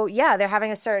 So yeah, they're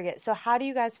having a surrogate. So how do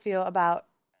you guys feel about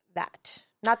that?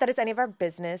 Not that it's any of our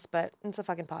business, but it's a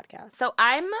fucking podcast. So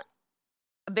I'm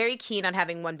very keen on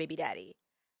having one baby daddy.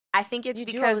 I think it's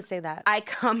because do always say that. I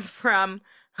come from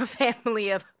a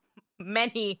family of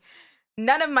many.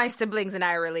 None of my siblings and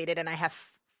I are related, and I have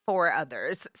 4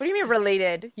 others. What do you mean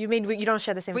related? You mean you don't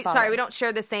share the same father? Sorry, we don't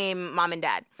share the same mom and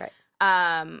dad. Right.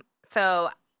 So,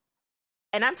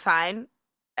 and I'm fine.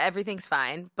 Everything's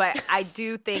fine. But I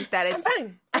do think that it's...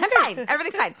 I'm fine.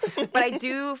 Everything's fine. But I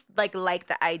do like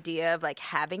the idea of like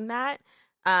having that.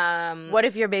 What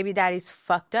if your baby daddy's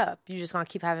fucked up? You just gonna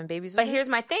keep having babies with But him? here's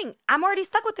my thing. I'm already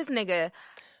stuck with this nigga.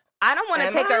 I don't want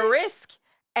to take a risk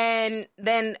and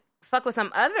then fuck with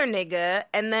some other nigga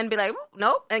and then be like,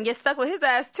 nope, and get stuck with his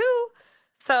ass too.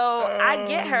 So I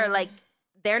get her. Like,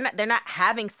 they're not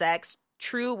having sex.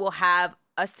 True will have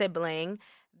a sibling.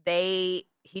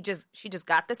 She just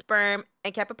got the sperm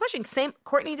and kept it pushing.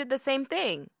 Courtney did the same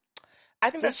thing. I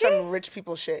think that's some rich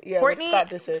people shit. Yeah, Courtney Scott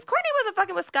did it. Courtney wasn't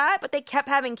fucking with Scott, but they kept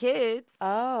having kids.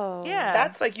 Oh. Yeah.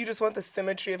 That's like you just want the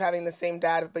symmetry of having the same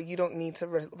dad, but you don't need to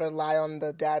rely on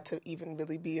the dad to even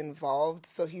really be involved.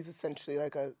 So he's essentially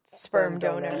like a sperm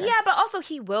donor. Yeah, but also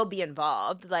he will be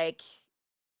involved. Like,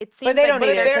 it seems But they like don't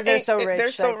need it because they're so rich.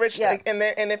 They're so rich, yeah. like, and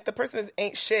if the person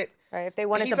ain't shit, Right, if they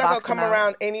wanted he's to not box gonna come them out.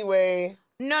 around anyway.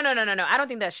 No. I don't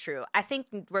think that's true. I think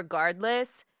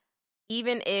regardless,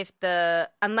 even if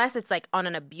unless it's like on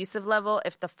an abusive level,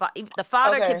 if the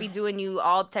father Okay. could be doing you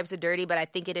all types of dirty, but I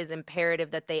think it is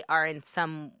imperative that they are in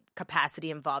some capacity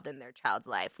involved in their child's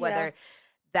life, whether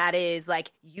that is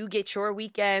like you get your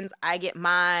weekends, I get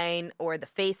mine, or the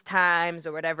FaceTimes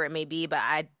or whatever it may be. But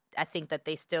I think that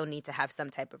they still need to have some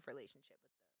type of relationship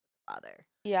with the father.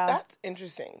 Yeah. That's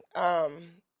interesting.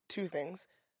 Two things,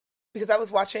 because I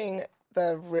was watching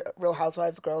the Real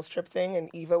Housewives girls trip thing, and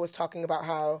Eva was talking about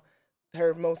how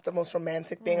the most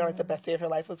romantic thing or like the best day of her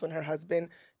life was when her husband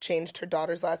changed her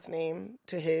daughter's last name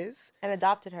to his and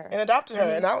adopted her.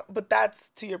 But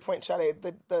that's to your point, Sade.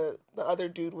 The other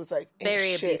dude was like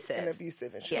Very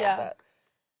abusive and shit like that.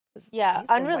 Yeah, He's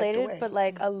been wiped unrelated, away. but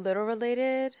like a little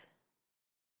related.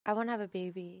 I want to have a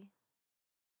baby.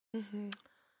 Mm-hmm.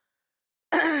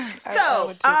 So,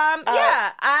 would too. I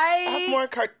have I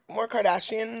more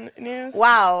Kardashian news.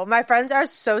 Wow, my friends are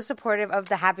so supportive of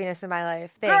the happiness in my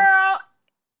life. Thanks. girl,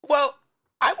 Well,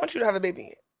 I want you to have a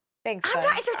baby, Thanks. I'm bud.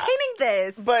 not entertaining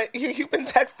this. but you've been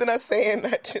texting us saying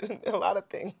that a lot of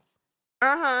things.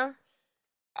 Uh-huh.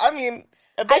 I mean,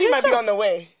 a baby might be on the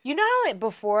way. You know how like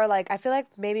before, like I feel like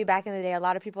maybe back in the day, a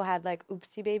lot of people had like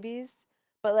oopsie babies,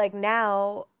 but like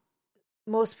now,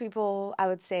 most people, I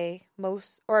would say,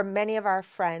 many of our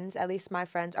friends, at least my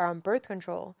friends, are on birth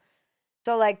control.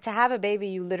 So like to have a baby,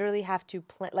 you literally have to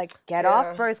get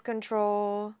off birth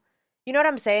control. You know what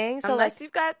I'm saying? So Unless like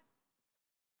you've got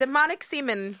demonic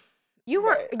semen. you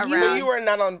were But you were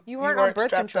not on. You weren't on birth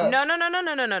strapped control. up. No.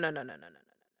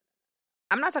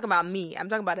 I'm not talking about me. I'm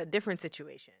talking about a different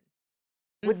situation.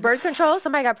 with birth control.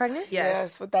 Somebody got pregnant.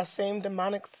 Yes. With that same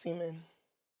demonic semen.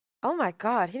 Oh my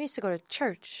God, he needs to go to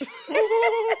church.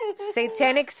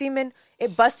 Satanic semen.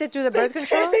 It busted through the birth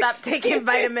control. Stop taking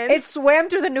vitamins. It swam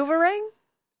through the NuvaRing.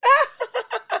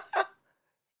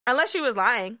 Unless she was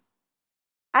lying.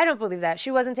 I don't believe that.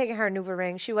 She wasn't taking her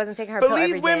NuvaRing. She wasn't taking her pill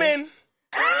every Believe day. women.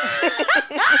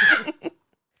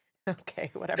 Okay,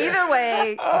 whatever. Either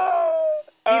way,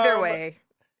 Um,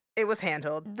 it was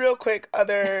handled. Real quick,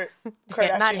 other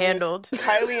Kardashian not news. handled.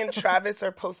 Kylie and Travis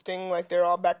are posting like they're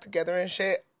all back together and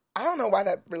shit. I don't know why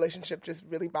that relationship just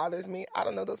really bothers me. I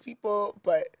don't know those people,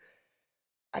 but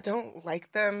I don't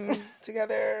like them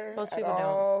together Most at people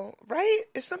all. Right?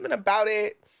 It's something about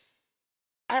it.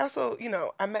 I also,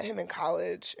 I met him in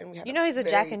college, and we had. He's a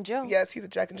Jack and Jill. Yes, he's a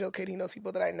Jack and Jill kid. He knows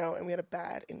people that I know, and we had a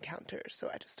bad encounter. So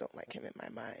I just don't like him in my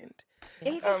mind.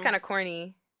 Yeah, he seems kind of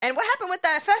corny. And what happened with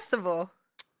that festival?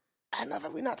 I know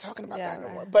that we're not talking about that no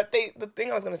right. more. But the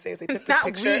thing I was going to say is they took this Not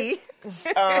picture. we.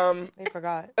 They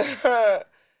forgot.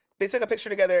 They took a picture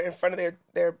together in front of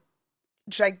their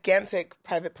gigantic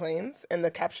private planes, and the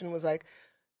caption was like,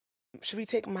 "Should we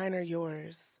take mine or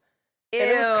yours?" And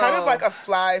it was kind of like a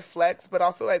fly flex, but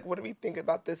also like, what do we think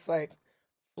about this like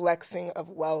flexing of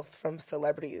wealth from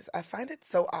celebrities? I find it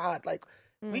so odd. Like,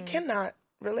 we cannot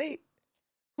relate.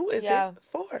 Who is it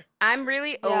for? I'm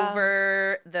really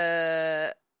over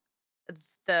the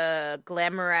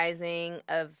glamorizing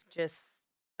of just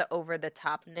the over the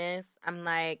topness. I'm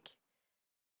like,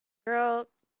 girl,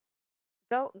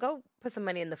 go put some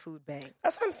money in the food bank.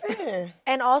 That's what I'm saying.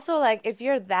 And also, like, if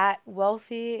you're that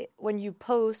wealthy, when you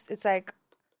post, it's like,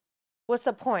 what's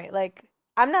the point? Like,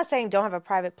 I'm not saying don't have a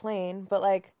private plane, but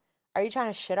like, are you trying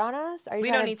to shit on us? Are you We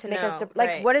trying don't need to make know, us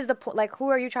right. what is the point? Like, who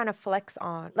are you trying to flex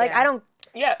on? Like, Yeah. I don't.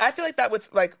 Yeah, I feel like that with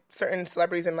like certain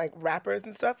celebrities and like rappers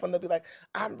and stuff, when they'll be like,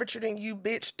 "I'm richer than you,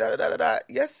 bitch." Da da da da da.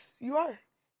 Yes, you are.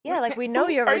 Yeah, like we know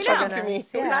you're Are you richer talking than to me?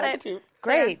 us. Who are you Yeah. talking to?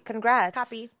 Great, congrats.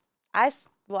 Copy.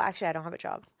 Well, actually, I don't have a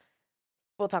job.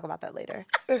 We'll talk about that later.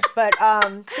 But yeah,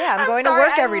 I'm going sorry, to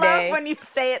work every I love day. when you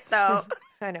say it though.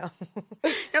 I know.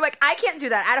 You're like, I can't do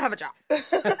that. I don't have a job.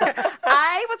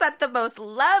 I was at the most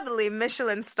lovely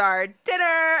Michelin star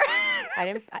dinner.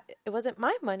 It wasn't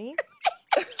my money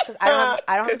because I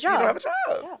don't have a job. You don't have a job.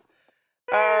 Yeah.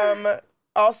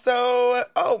 Also,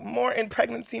 more in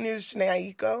pregnancy news,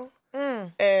 Jhené Aiko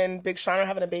and Big Sean are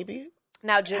having a baby.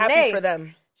 Now, Jhené, happy for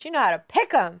them. She know how to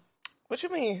pick them. What you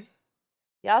mean?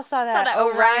 Y'all saw that?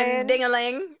 Orion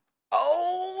Ding-a-ling.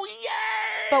 Oh,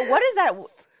 yes! But what is that?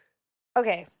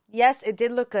 Okay, yes, it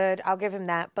did look good. I'll give him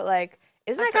that. But, like,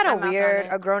 isn't that kind of weird?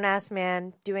 A grown-ass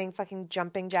man doing fucking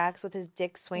jumping jacks with his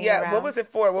dick swinging around. Yeah, what was it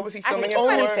for? What was he filming it for?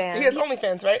 OnlyFans. He has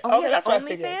OnlyFans, right? Oh, okay, that's what I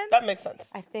figured. OnlyFans? That makes sense.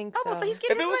 I think Oh, so. well, so he's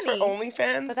getting If it was his for money.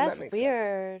 OnlyFans, But that's that makes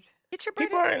weird. sense. Get your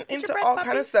People bread, are get your into bread, all puppy.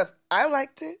 kind of stuff. I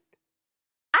liked it.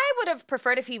 I would have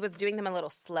preferred if he was doing them a little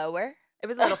slower. It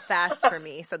was a little fast for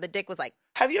me, so the dick was like...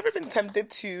 Have you ever been tempted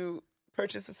to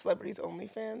purchase a celebrity's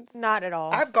OnlyFans? Not at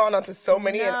all. I've gone onto so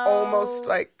many and almost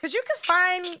like... Because you could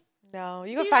find... No,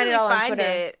 you can find it all on Twitter.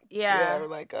 It. Yeah. or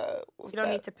like, what's You don't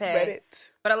that? need to pay. Reddit.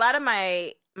 But a lot of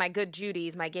my good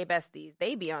Judies, my gay besties,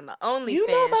 they be on the OnlyFans. You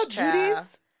know about child.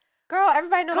 Judy's? Girl,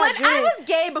 everybody knows Glenn, about Judy. I was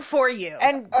gay before you.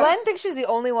 And Glenn thinks she's the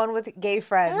only one with gay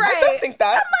friends. Right. I don't think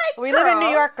that. We live in New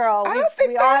York, girl. I don't think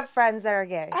We all that. have friends that are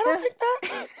gay. I don't think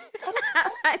that.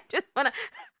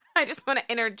 I just want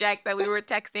to interject that we were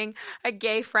texting a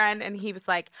gay friend, and he was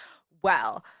like,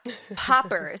 "Well,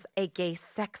 poppers, a gay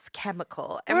sex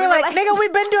chemical," and we were like, nigga,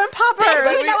 we've been doing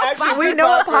poppers. Like, we know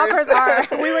what poppers are.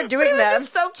 We were doing It was them.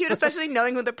 just so cute, especially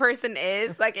knowing who the person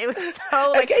is. Like, it was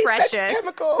so like Sex precious.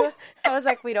 chemical. I was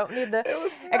like, we don't need the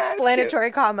was mad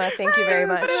explanatory comma. Thank you very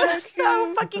much. But it was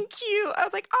so fucking cute. I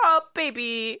was like, "Oh,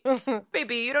 baby,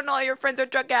 baby, you don't know all your friends are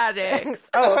drug addicts."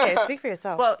 Oh, okay. Speak for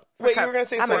yourself. Well, Wait, you were going to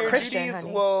say I'm so a your Christian, Judy's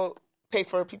honey. will pay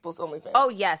for people's OnlyFans? oh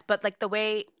yes, but like the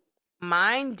way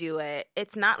mine do it,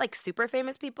 it's not like super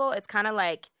famous people. It's kind of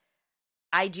like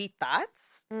IG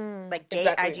thoughts, like gay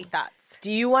Exactly. IG thoughts.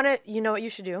 do you want to? You know what you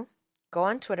should do? Go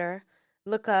on Twitter,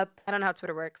 look up, I don't know how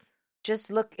Twitter works.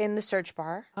 just look in the search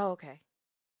bar. Oh, okay.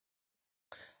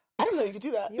 I didn't know you could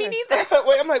do that. Me neither.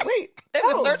 Wait, I'm like, wait. There's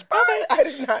a search bar? Okay, I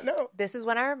did not know. This is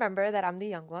when I remember that I'm the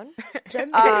young one. Gen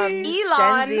Um, Z.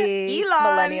 Elon, Gen Z, Elon,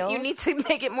 millennials. you need to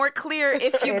make it more clear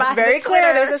if you buy It's very the clear.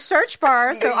 Twitter. There's a search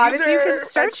bar, so The obviously you can user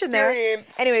search in there.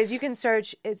 experience. Anyways, you can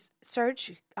search. It's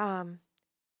search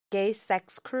gay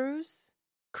sex cruise.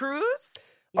 cruise,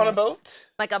 On a Yes. boat?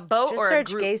 like a boat Just or search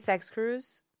a group. gay sex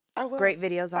cruise. I will. Great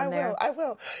videos on there. I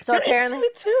will. So You're apparently- into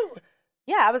it too.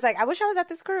 Yeah, I was like, I wish I was at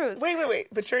this cruise. Wait.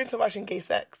 But you're into watching gay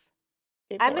sex.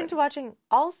 Gay I'm porn. into watching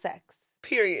all sex.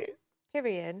 Period.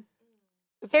 Period.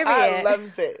 I Period.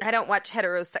 loves it. I don't watch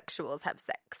heterosexuals have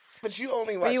sex. But you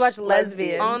only watch. But you watch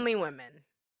lesbians. Only women.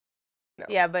 No.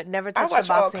 Yeah, but never I touch the watch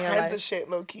all box in your kinds life. of shit,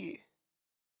 low key.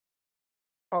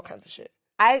 All kinds of shit.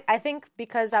 I think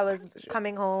because I was kinds of shit.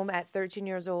 coming home at 13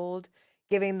 years old,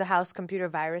 giving the house computer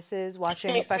viruses,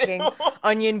 watching Me fucking too.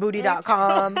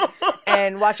 onionbooty.com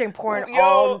and watching porn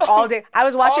Yo. all day. I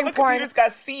was watching all the porn. computers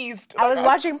got seized. I was Like,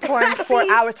 watching porn for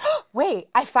seized. hours. Wait,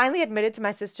 I finally admitted to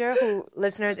my sister, who,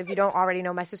 listeners, if you don't already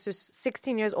know, my sister's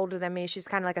 16 years older than me. She's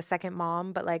kind of like a second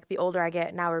mom, but like the older I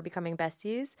get, now we're becoming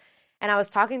besties. And I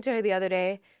was talking to her the other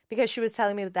day because she was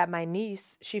telling me that my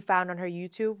niece, she found on her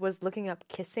YouTube, was looking up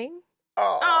kissing.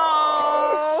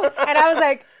 Oh, And I was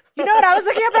like, you know what I was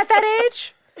looking up at that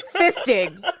age?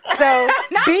 Fisting. So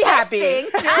be happy. You're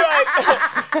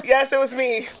like, yes, it was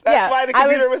me. That's why the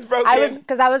computer was broken.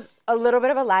 Because I was a little bit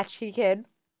of a latchkey kid.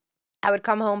 I would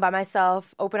come home by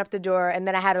myself, open up the door, and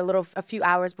then I had a few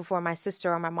hours before my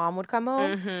sister or my mom would come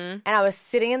home. And I was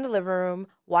sitting in the living room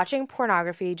watching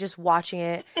pornography, just watching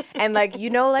it. And like, you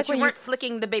know, like but you when weren't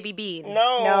flicking the baby bean.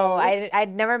 No,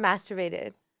 I'd never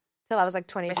masturbated till I was like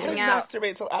 22. I didn't out.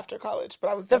 masturbate till after college, but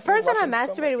I was The definitely first time I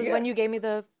watching so masturbated much. was Yeah. when you gave me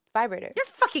the vibrator. You're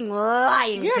fucking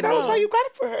lying Yeah, to that me. was why you got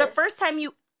it for her. The first time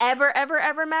you ever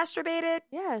masturbated?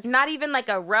 Yes. Not even like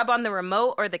a rub on the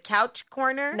remote or the couch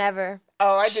corner? Never.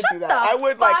 Oh, I did do that. the I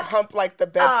would like fuck hump like the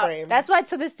bed frame. That's why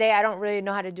to this day I don't really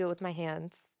know how to do it with my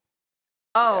hands.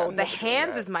 Oh, I'm the never doing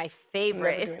hands that. is my favorite.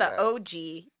 Never It's doing the that.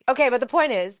 OG. Okay, but the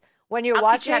point is, when you're I'll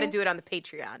watching, teach you how to do it on the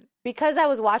Patreon. because I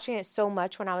was watching it so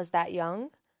much when I was that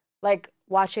young, like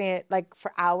watching it like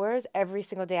for hours every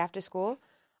single day after school,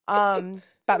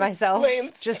 by myself,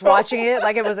 explains just so watching it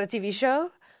like it was a TV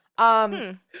show.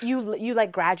 You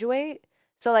like graduate.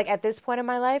 So like at this point in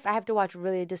my life, I have to watch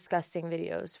really disgusting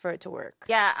videos for it to work.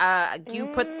 Yeah, you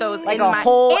put those Like in a my,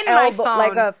 whole in my elbow, phone.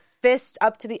 like a fist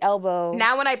up to the elbow.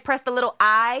 Now when I press the little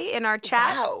I in our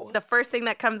chat, Wow. the first thing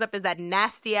that comes up is that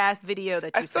nasty ass video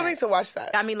that you I still sent. need to watch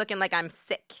that. Got me looking like I'm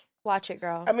sick. Watch it,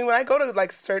 girl. I mean, when I go to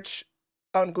like search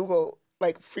on Google,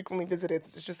 like frequently visited,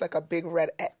 it's just like a big red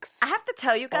X. I have to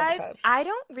tell you the guys, time. I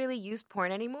don't really use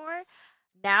porn anymore.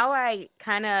 Now I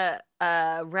kind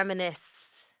of reminisce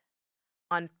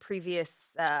on previous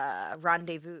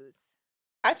rendezvous.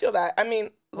 I feel that. I mean,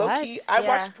 low What? key, I Yeah.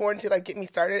 watch porn to like get me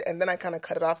started, and then I kind of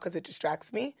cut it off because it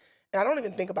distracts me, and I don't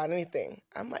even think about anything.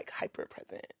 I'm like hyper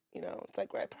present. You know, it's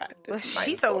like where I practice.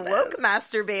 She's a woke mindfulness.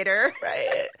 masturbator.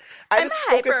 Right. I'm I just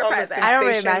focus on the hyper-present. I don't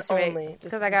really sensation masturbate only, just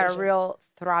because I got a sensation. real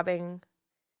throbbing.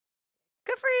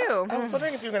 Good for you. I was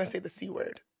wondering if you were going to say the C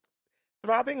word.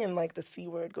 Throbbing and like the C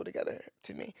word go together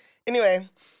to me. Anyway,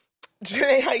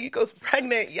 Janae Hayiko's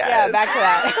pregnant. Yes. Yeah, back to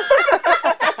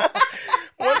that.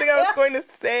 One thing I was going to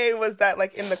say was that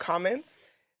like in the comments,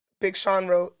 Big Sean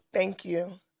wrote, "Thank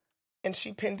you." And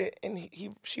she pinned it and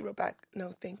she wrote back,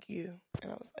 "No, thank you."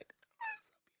 And I was like,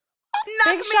 Knock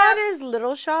Big me Sean up. is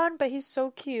little Sean, but he's so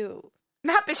cute.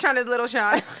 Not Big Sean is Little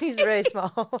Sean. He's really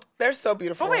small. they're so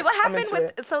beautiful. But wait, what I'm happened into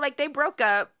with? it. So like they broke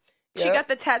up. She Yep. got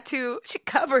the tattoo. She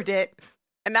covered it,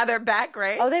 and now they're back,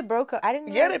 right? Oh, they broke up. I didn't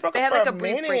know. Yeah, they broke they up had for like a a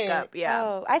brief minute. breakup. Yeah.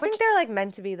 Oh, I think they're like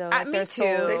meant to be though. Like me their too.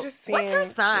 souls. They just seem What's her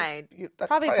just- sign? that's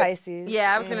Probably Pisces.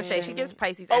 Yeah, I was gonna say she gives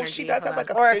Pisces. Oh, energy. she does have Hold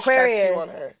like on. a Or fish tattoo Aquarius. on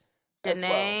her as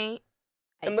well. Janae.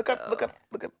 And look up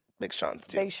Big Sean's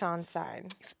too. Big Sean sign.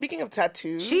 Speaking of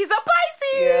tattoos, She's a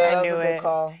Pisces. yeah, I that knew was a good it.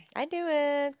 call. I do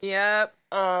it. Yep.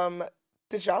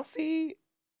 Did y'all see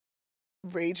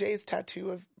Ray J's tattoo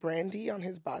of Brandy on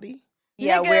his body?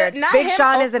 Yeah, Nigga, weird. not Big him-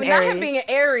 Sean is an not Aries. him being an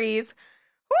Aries.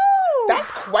 Woo! That's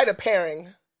quite a pairing.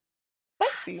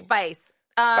 Spicy. Spice.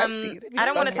 Spicy. They be I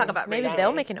don't want to fucking- talk about Maybe Ray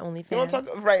they'll J. make an You want OnlyFans. to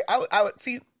talk right? I would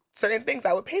see certain things.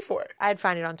 I would pay for it. I'd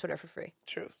find it on Twitter for free.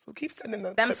 True. So keep sending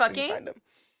them. Them clips when you fucking? find them.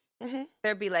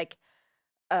 There'd be like,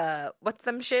 what's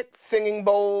them shits? Singing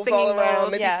bowls Singing all around.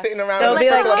 bowls, Maybe yeah. sitting around They'll in a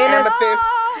be like circle of in a- amethyst.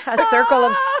 A circle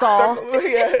of salt, Circle-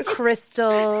 yes.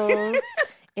 crystals,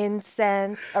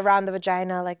 incense around the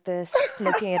vagina like this,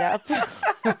 smoking it up.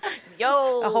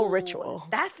 Yo, A whole ritual.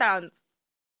 That sounds.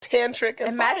 Tantric and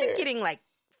Imagine fire. getting like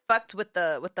fucked with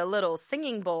the little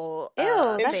singing bowl. Ew,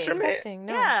 that's thing. Instrument. disgusting.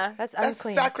 No, Yeah. that's That's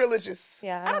unclean. sacrilegious.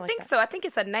 Yeah, I don't like think that. so. I think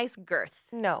it's a nice girth.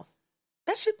 No.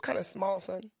 That shit kind of small,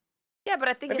 son. Yeah, but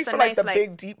I think Maybe it's a for nice like the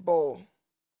big deep bowl.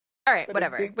 All right, for the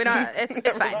whatever. big We don't. teeth. It's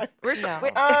Never fine. mind. We're, No.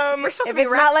 we're supposed If to be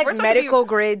it's not like we're supposed to be- medical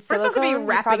grade we're supposed to be silicone, you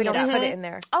wrapping probably it don't up. put it in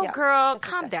there. Oh, Yeah. girl, That's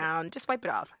calm disgusting. down. Just wipe it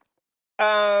off.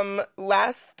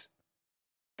 Last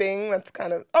thing that's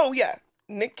kind of yeah.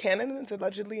 Nick Cannon is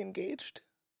allegedly engaged.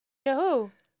 To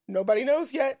who? Nobody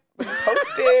knows yet. But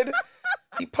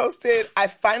he posted, I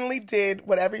finally did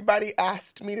what everybody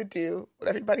asked me to do, what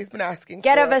everybody's been asking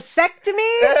Get for. a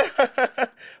vasectomy?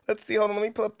 Let's see, hold on, let me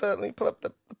pull up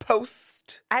the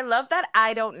post. I love that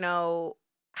I don't know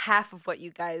half of what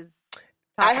you guys talk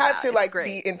I had about. to It's like great.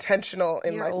 be intentional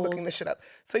in You're like old. looking this shit up.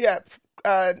 So yeah,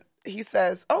 he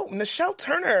says, Nichelle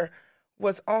Turner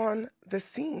was on the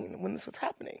scene when this was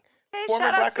happening. Hey, Former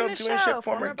shout black outs to girl doing Nichelle, shit,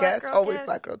 former black guest, girl always guest.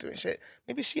 black girl doing shit.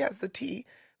 Maybe she has the tea.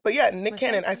 But yeah, Nick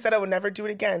Cannon, I said I would never do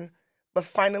it again, but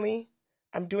finally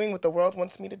I'm doing what the world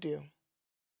wants me to do.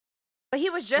 But he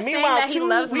was just saying Meanwhile, that he 2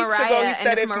 loves weeks Mariah. ago, he and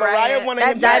said if Mariah wanted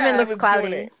That him diamond back, he looks was cloudy.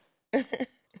 doing it.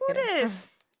 Who it is?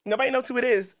 Nobody knows who it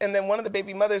is. And then one of the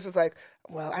baby mothers was like,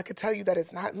 well, I could tell you that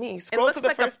it's not me. It Scroll looks to the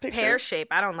like first a picture. pear shape.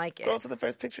 I don't like Scroll it. to the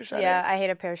first picture, Sade. Yeah, I hate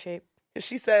a pear shape.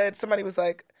 She said, somebody was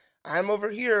like, I'm over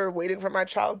here waiting for my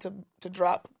child to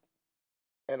drop.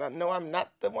 And I know I'm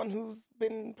not the one who's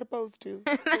been proposed to.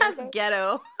 That's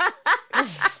ghetto.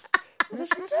 That's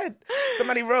what she said.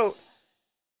 Somebody wrote,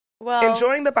 Well,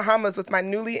 enjoying the Bahamas with my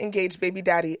newly engaged baby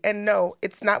daddy. And no,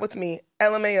 it's not with me.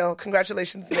 LMAO.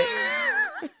 Congratulations, Nick.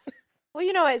 well,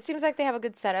 you know, it seems like they have a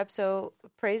good setup, so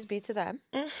praise be to them.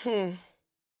 Mm-hmm.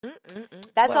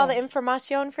 That's all Well. the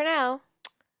information for now.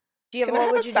 Do you Can have I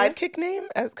what have would a you do? sidekick name?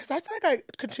 Because I feel like I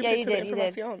contributed you to did, the you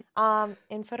did. information.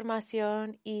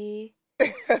 Información y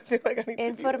I feel like I need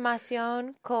to be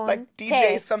información con like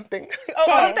DJ te. something. Te.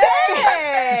 Oh,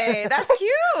 Hey, that's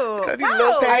cute. Can I do Wow.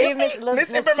 Lil Are Tay? you Miss Te?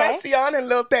 Misinformación and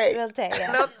Lil Tay. Lil Te,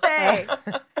 yeah. Lil Tay.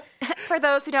 For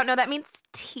those who don't know, that means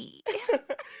tea.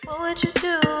 What would you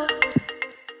do?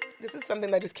 This is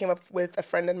something that just came up with a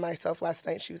friend and myself last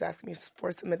night. She was asking me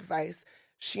for some advice.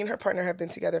 She and her partner have been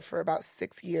together for about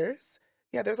 6 years.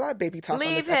 Yeah, there's a lot of baby talk on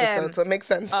Leave this episode, him. so it makes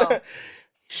sense. Oh.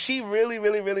 She really,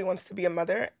 really, really wants to be a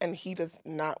mother, and he does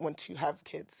not want to have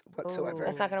kids whatsoever.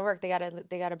 That's not gonna work. They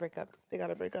gotta break up. They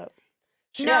gotta break up.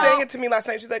 She No. was saying it to me last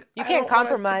night. She's like, You I can't don't want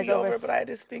us to compromise be over over, but I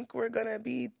just think we're gonna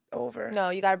be over. No,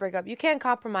 you gotta break up. You can't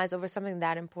compromise over something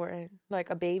that important, like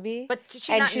a baby. But did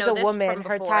she and not she's know a this woman. from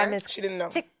Her before? time is She didn't know.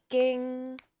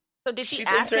 ticking. So did she She's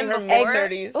ask him entering her before?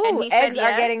 mid-thirties. And Ooh, he said eggs are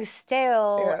yes? getting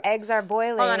stale. Yeah. Eggs are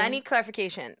boiling. Hold on, I need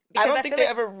clarification. I Because don't think feel they like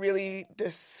ever really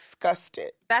discussed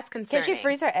it. That's Can concerning. she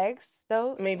freeze her eggs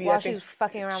though? Maybe while I think she's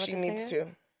fucking around she with this needs nigga?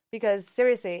 to. Because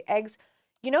seriously, eggs.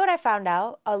 You know what I found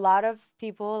out? A lot of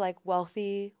people, like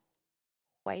wealthy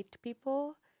white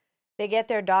people, they get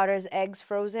their daughter's eggs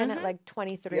frozen at like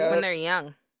 23 when they're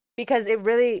young. Because it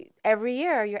really, every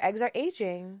year, your eggs are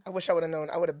aging. I wish I would have known.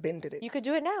 I would have been did it. You could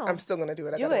do it now. I'm still going to do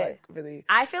it. I Do gotta, it. like, really...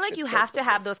 I feel like you shit's so have to have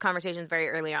expensive. those conversations very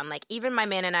early on. Like, even my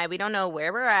man and I, we don't know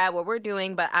where we're at, what we're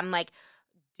doing, but I'm like,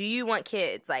 do you want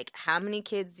kids? Like, how many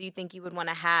kids do you think you would want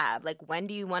to have? Like, when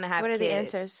do you want to have What are kids? the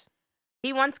answers?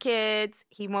 He wants kids.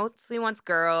 He mostly wants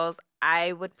girls.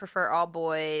 I would prefer all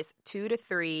boys, 2 to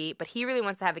 3, but he really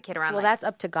wants to have a kid around Well, that's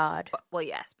up to God. well,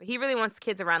 yes, but he really wants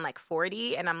kids around like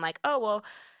 40, and I'm like, oh, well,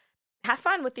 have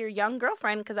fun with your young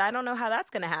girlfriend because I don't know how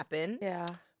that's going to happen. Yeah.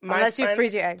 My Unless you friend's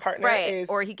freeze your eggs. partner Right, is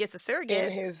or he gets a surrogate.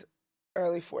 in his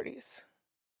early 40s.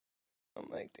 I'm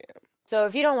like, damn. So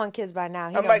if you don't want kids by now,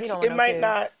 I'm like, he don't it want no might kids.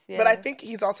 not, Yeah. but I think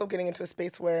he's also getting into a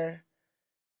space where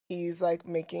he's like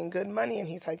making good money and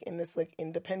he's like in this like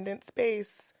independent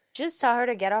space. Just tell her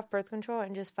to get off birth control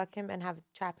and just fuck him and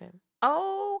trap him.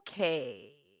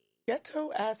 Okay.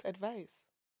 Ghetto ass advice.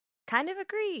 Kind of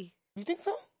agree. You think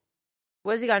so?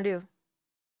 What is he gonna do?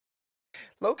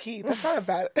 Low key, that's not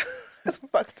bad. That's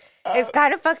fucked up. It's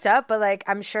kind of fucked up, but like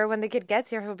I'm sure when the kid gets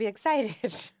here, he'll be excited.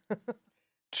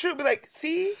 True, be like,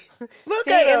 see? Look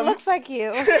See, at him. it looks like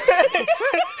you.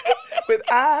 With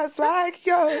eyes like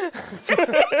yours.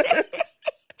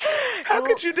 How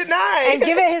could you deny? And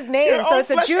give it his name, Your so own it's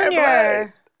a flesh and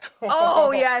junior.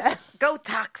 Oh, yes. Go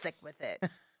toxic with it.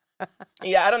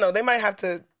 Yeah, I don't know. They might have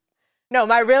to. No,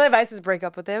 my real advice is break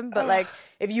up with him. But like,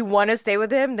 if you want to stay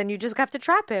with him, then you just have to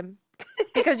trap him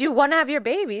because you want to have your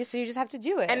baby, so you just have to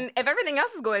do it. And if everything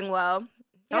else is going well,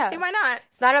 don't see why not.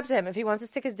 It's not up to him. If he wants to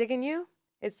stick his dick in you,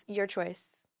 it's your choice.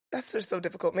 That's just so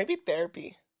difficult. Maybe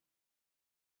therapy.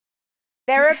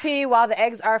 Therapy while the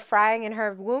eggs are frying in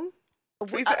her womb.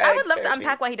 Freeze the I would eggs love to therapy.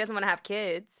 unpack why he doesn't want to have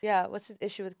kids. Yeah, what's his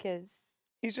issue with kids?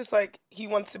 He's just like, he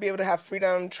wants to be able to have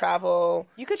freedom, travel.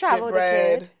 You could travel get with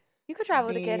bread, a kid. You could travel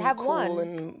with a be kid. Have cool one.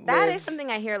 and That live is something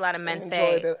I hear a lot of men and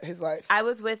say. enjoy his life. I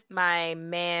was with my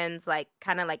man's like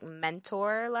kind of like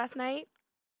mentor last night,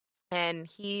 and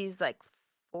he's like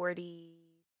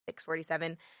 46,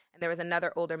 47, and there was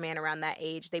another older man around that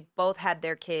age. They both had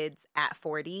their kids at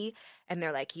 40, and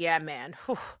they're like, yeah, man,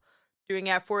 whew, doing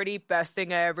at 40, best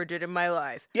thing I ever did in my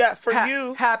life. Yeah, for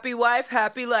you. Happy wife,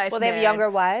 happy life. Well, they have man. younger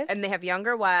wives. And they have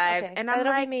younger wives. Okay. And That'll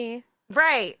I'm be like, me.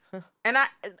 right. And I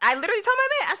literally told my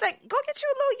man, I was like, go get you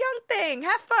a little young thing.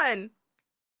 Have fun.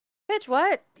 Bitch,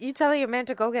 what? You telling your man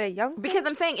to go get a young thing? Because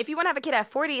I'm saying, if you want to have a kid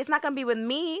at 40, it's not going to be with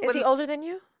me. Is he older than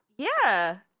you?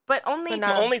 Yeah. But only, So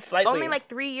not- Only slightly. only like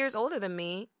 3 years older than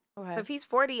me. Okay. So if he's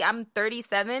 40, I'm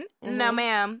 37. No,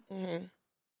 ma'am.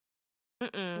 Mm-hmm.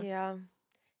 Mm-mm. Yeah.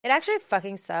 It actually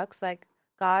fucking sucks. Like,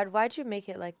 God, why'd you make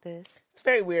it like this? It's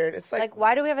very weird. It's Like,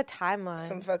 why do we have a timeline?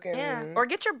 some fucking. Yeah. Or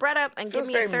get your bread up and give feels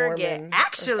me a very surrogate. Mormon or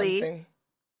Actually, something.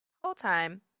 whole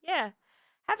time. Yeah.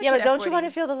 Have a Yeah, kid but at don't you 40. want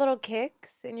to feel the little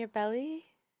kicks in your belly?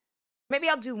 Maybe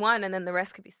I'll do one and then the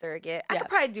rest could be surrogate. I Yeah. could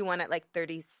probably do one at like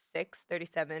 36,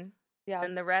 37. Yeah.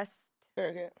 And the rest,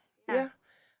 Surrogate. Yeah.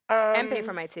 Yeah. and pay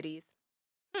for my titties.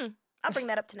 I'll bring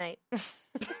that up tonight.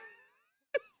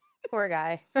 Poor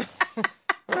guy.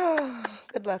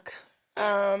 Good luck.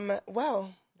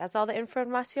 Well, That's all the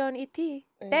information iti.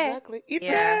 exactly. Eat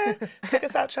Yeah. that. Take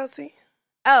us out, Chelsea.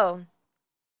 Oh,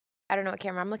 I don't know what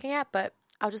camera I'm looking at, but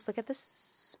I'll just look at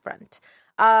this front.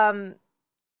 Follow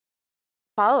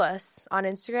us on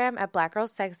Instagram at Black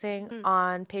Girls Texting,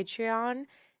 on Patreon.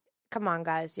 Come on,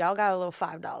 guys. Y'all got a little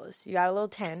 $5. You got a little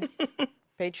 10.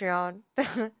 Patreon.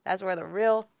 That's where the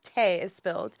real tea is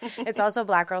spilled. It's also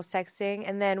Black Girls Texting.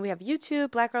 And then we have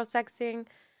YouTube, Black Girls Texting.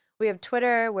 We have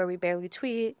Twitter, where we barely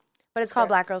tweet, but it's called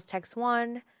Black Girls Text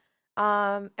 1.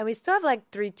 And we still have like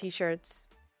 3 t-shirts.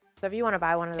 So if you want to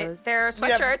buy one of those, There are We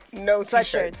have sweatshirts. No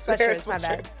t-shirts. Sweatshirts, my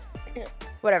bad. Yeah.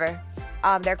 Whatever.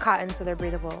 They're cotton, so they're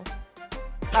breathable.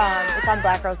 It's on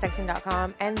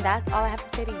blackgirlstexting.com. And that's all I have to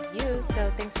say to you.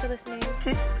 So thanks for listening.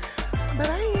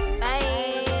 Bye. Bye.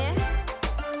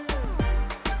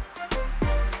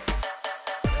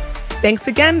 Thanks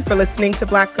again for listening to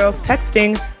Black Girls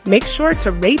Texting. Make sure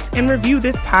to rate and review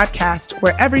this podcast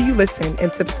wherever you listen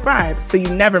and subscribe so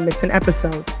you never miss an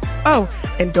episode. Oh,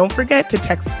 and don't forget to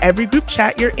text every group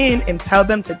chat you're in and tell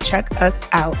them to check us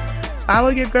out. Follow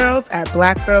your girls at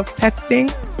Black Girls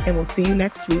Texting, and we'll see you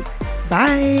next week.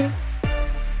 Bye.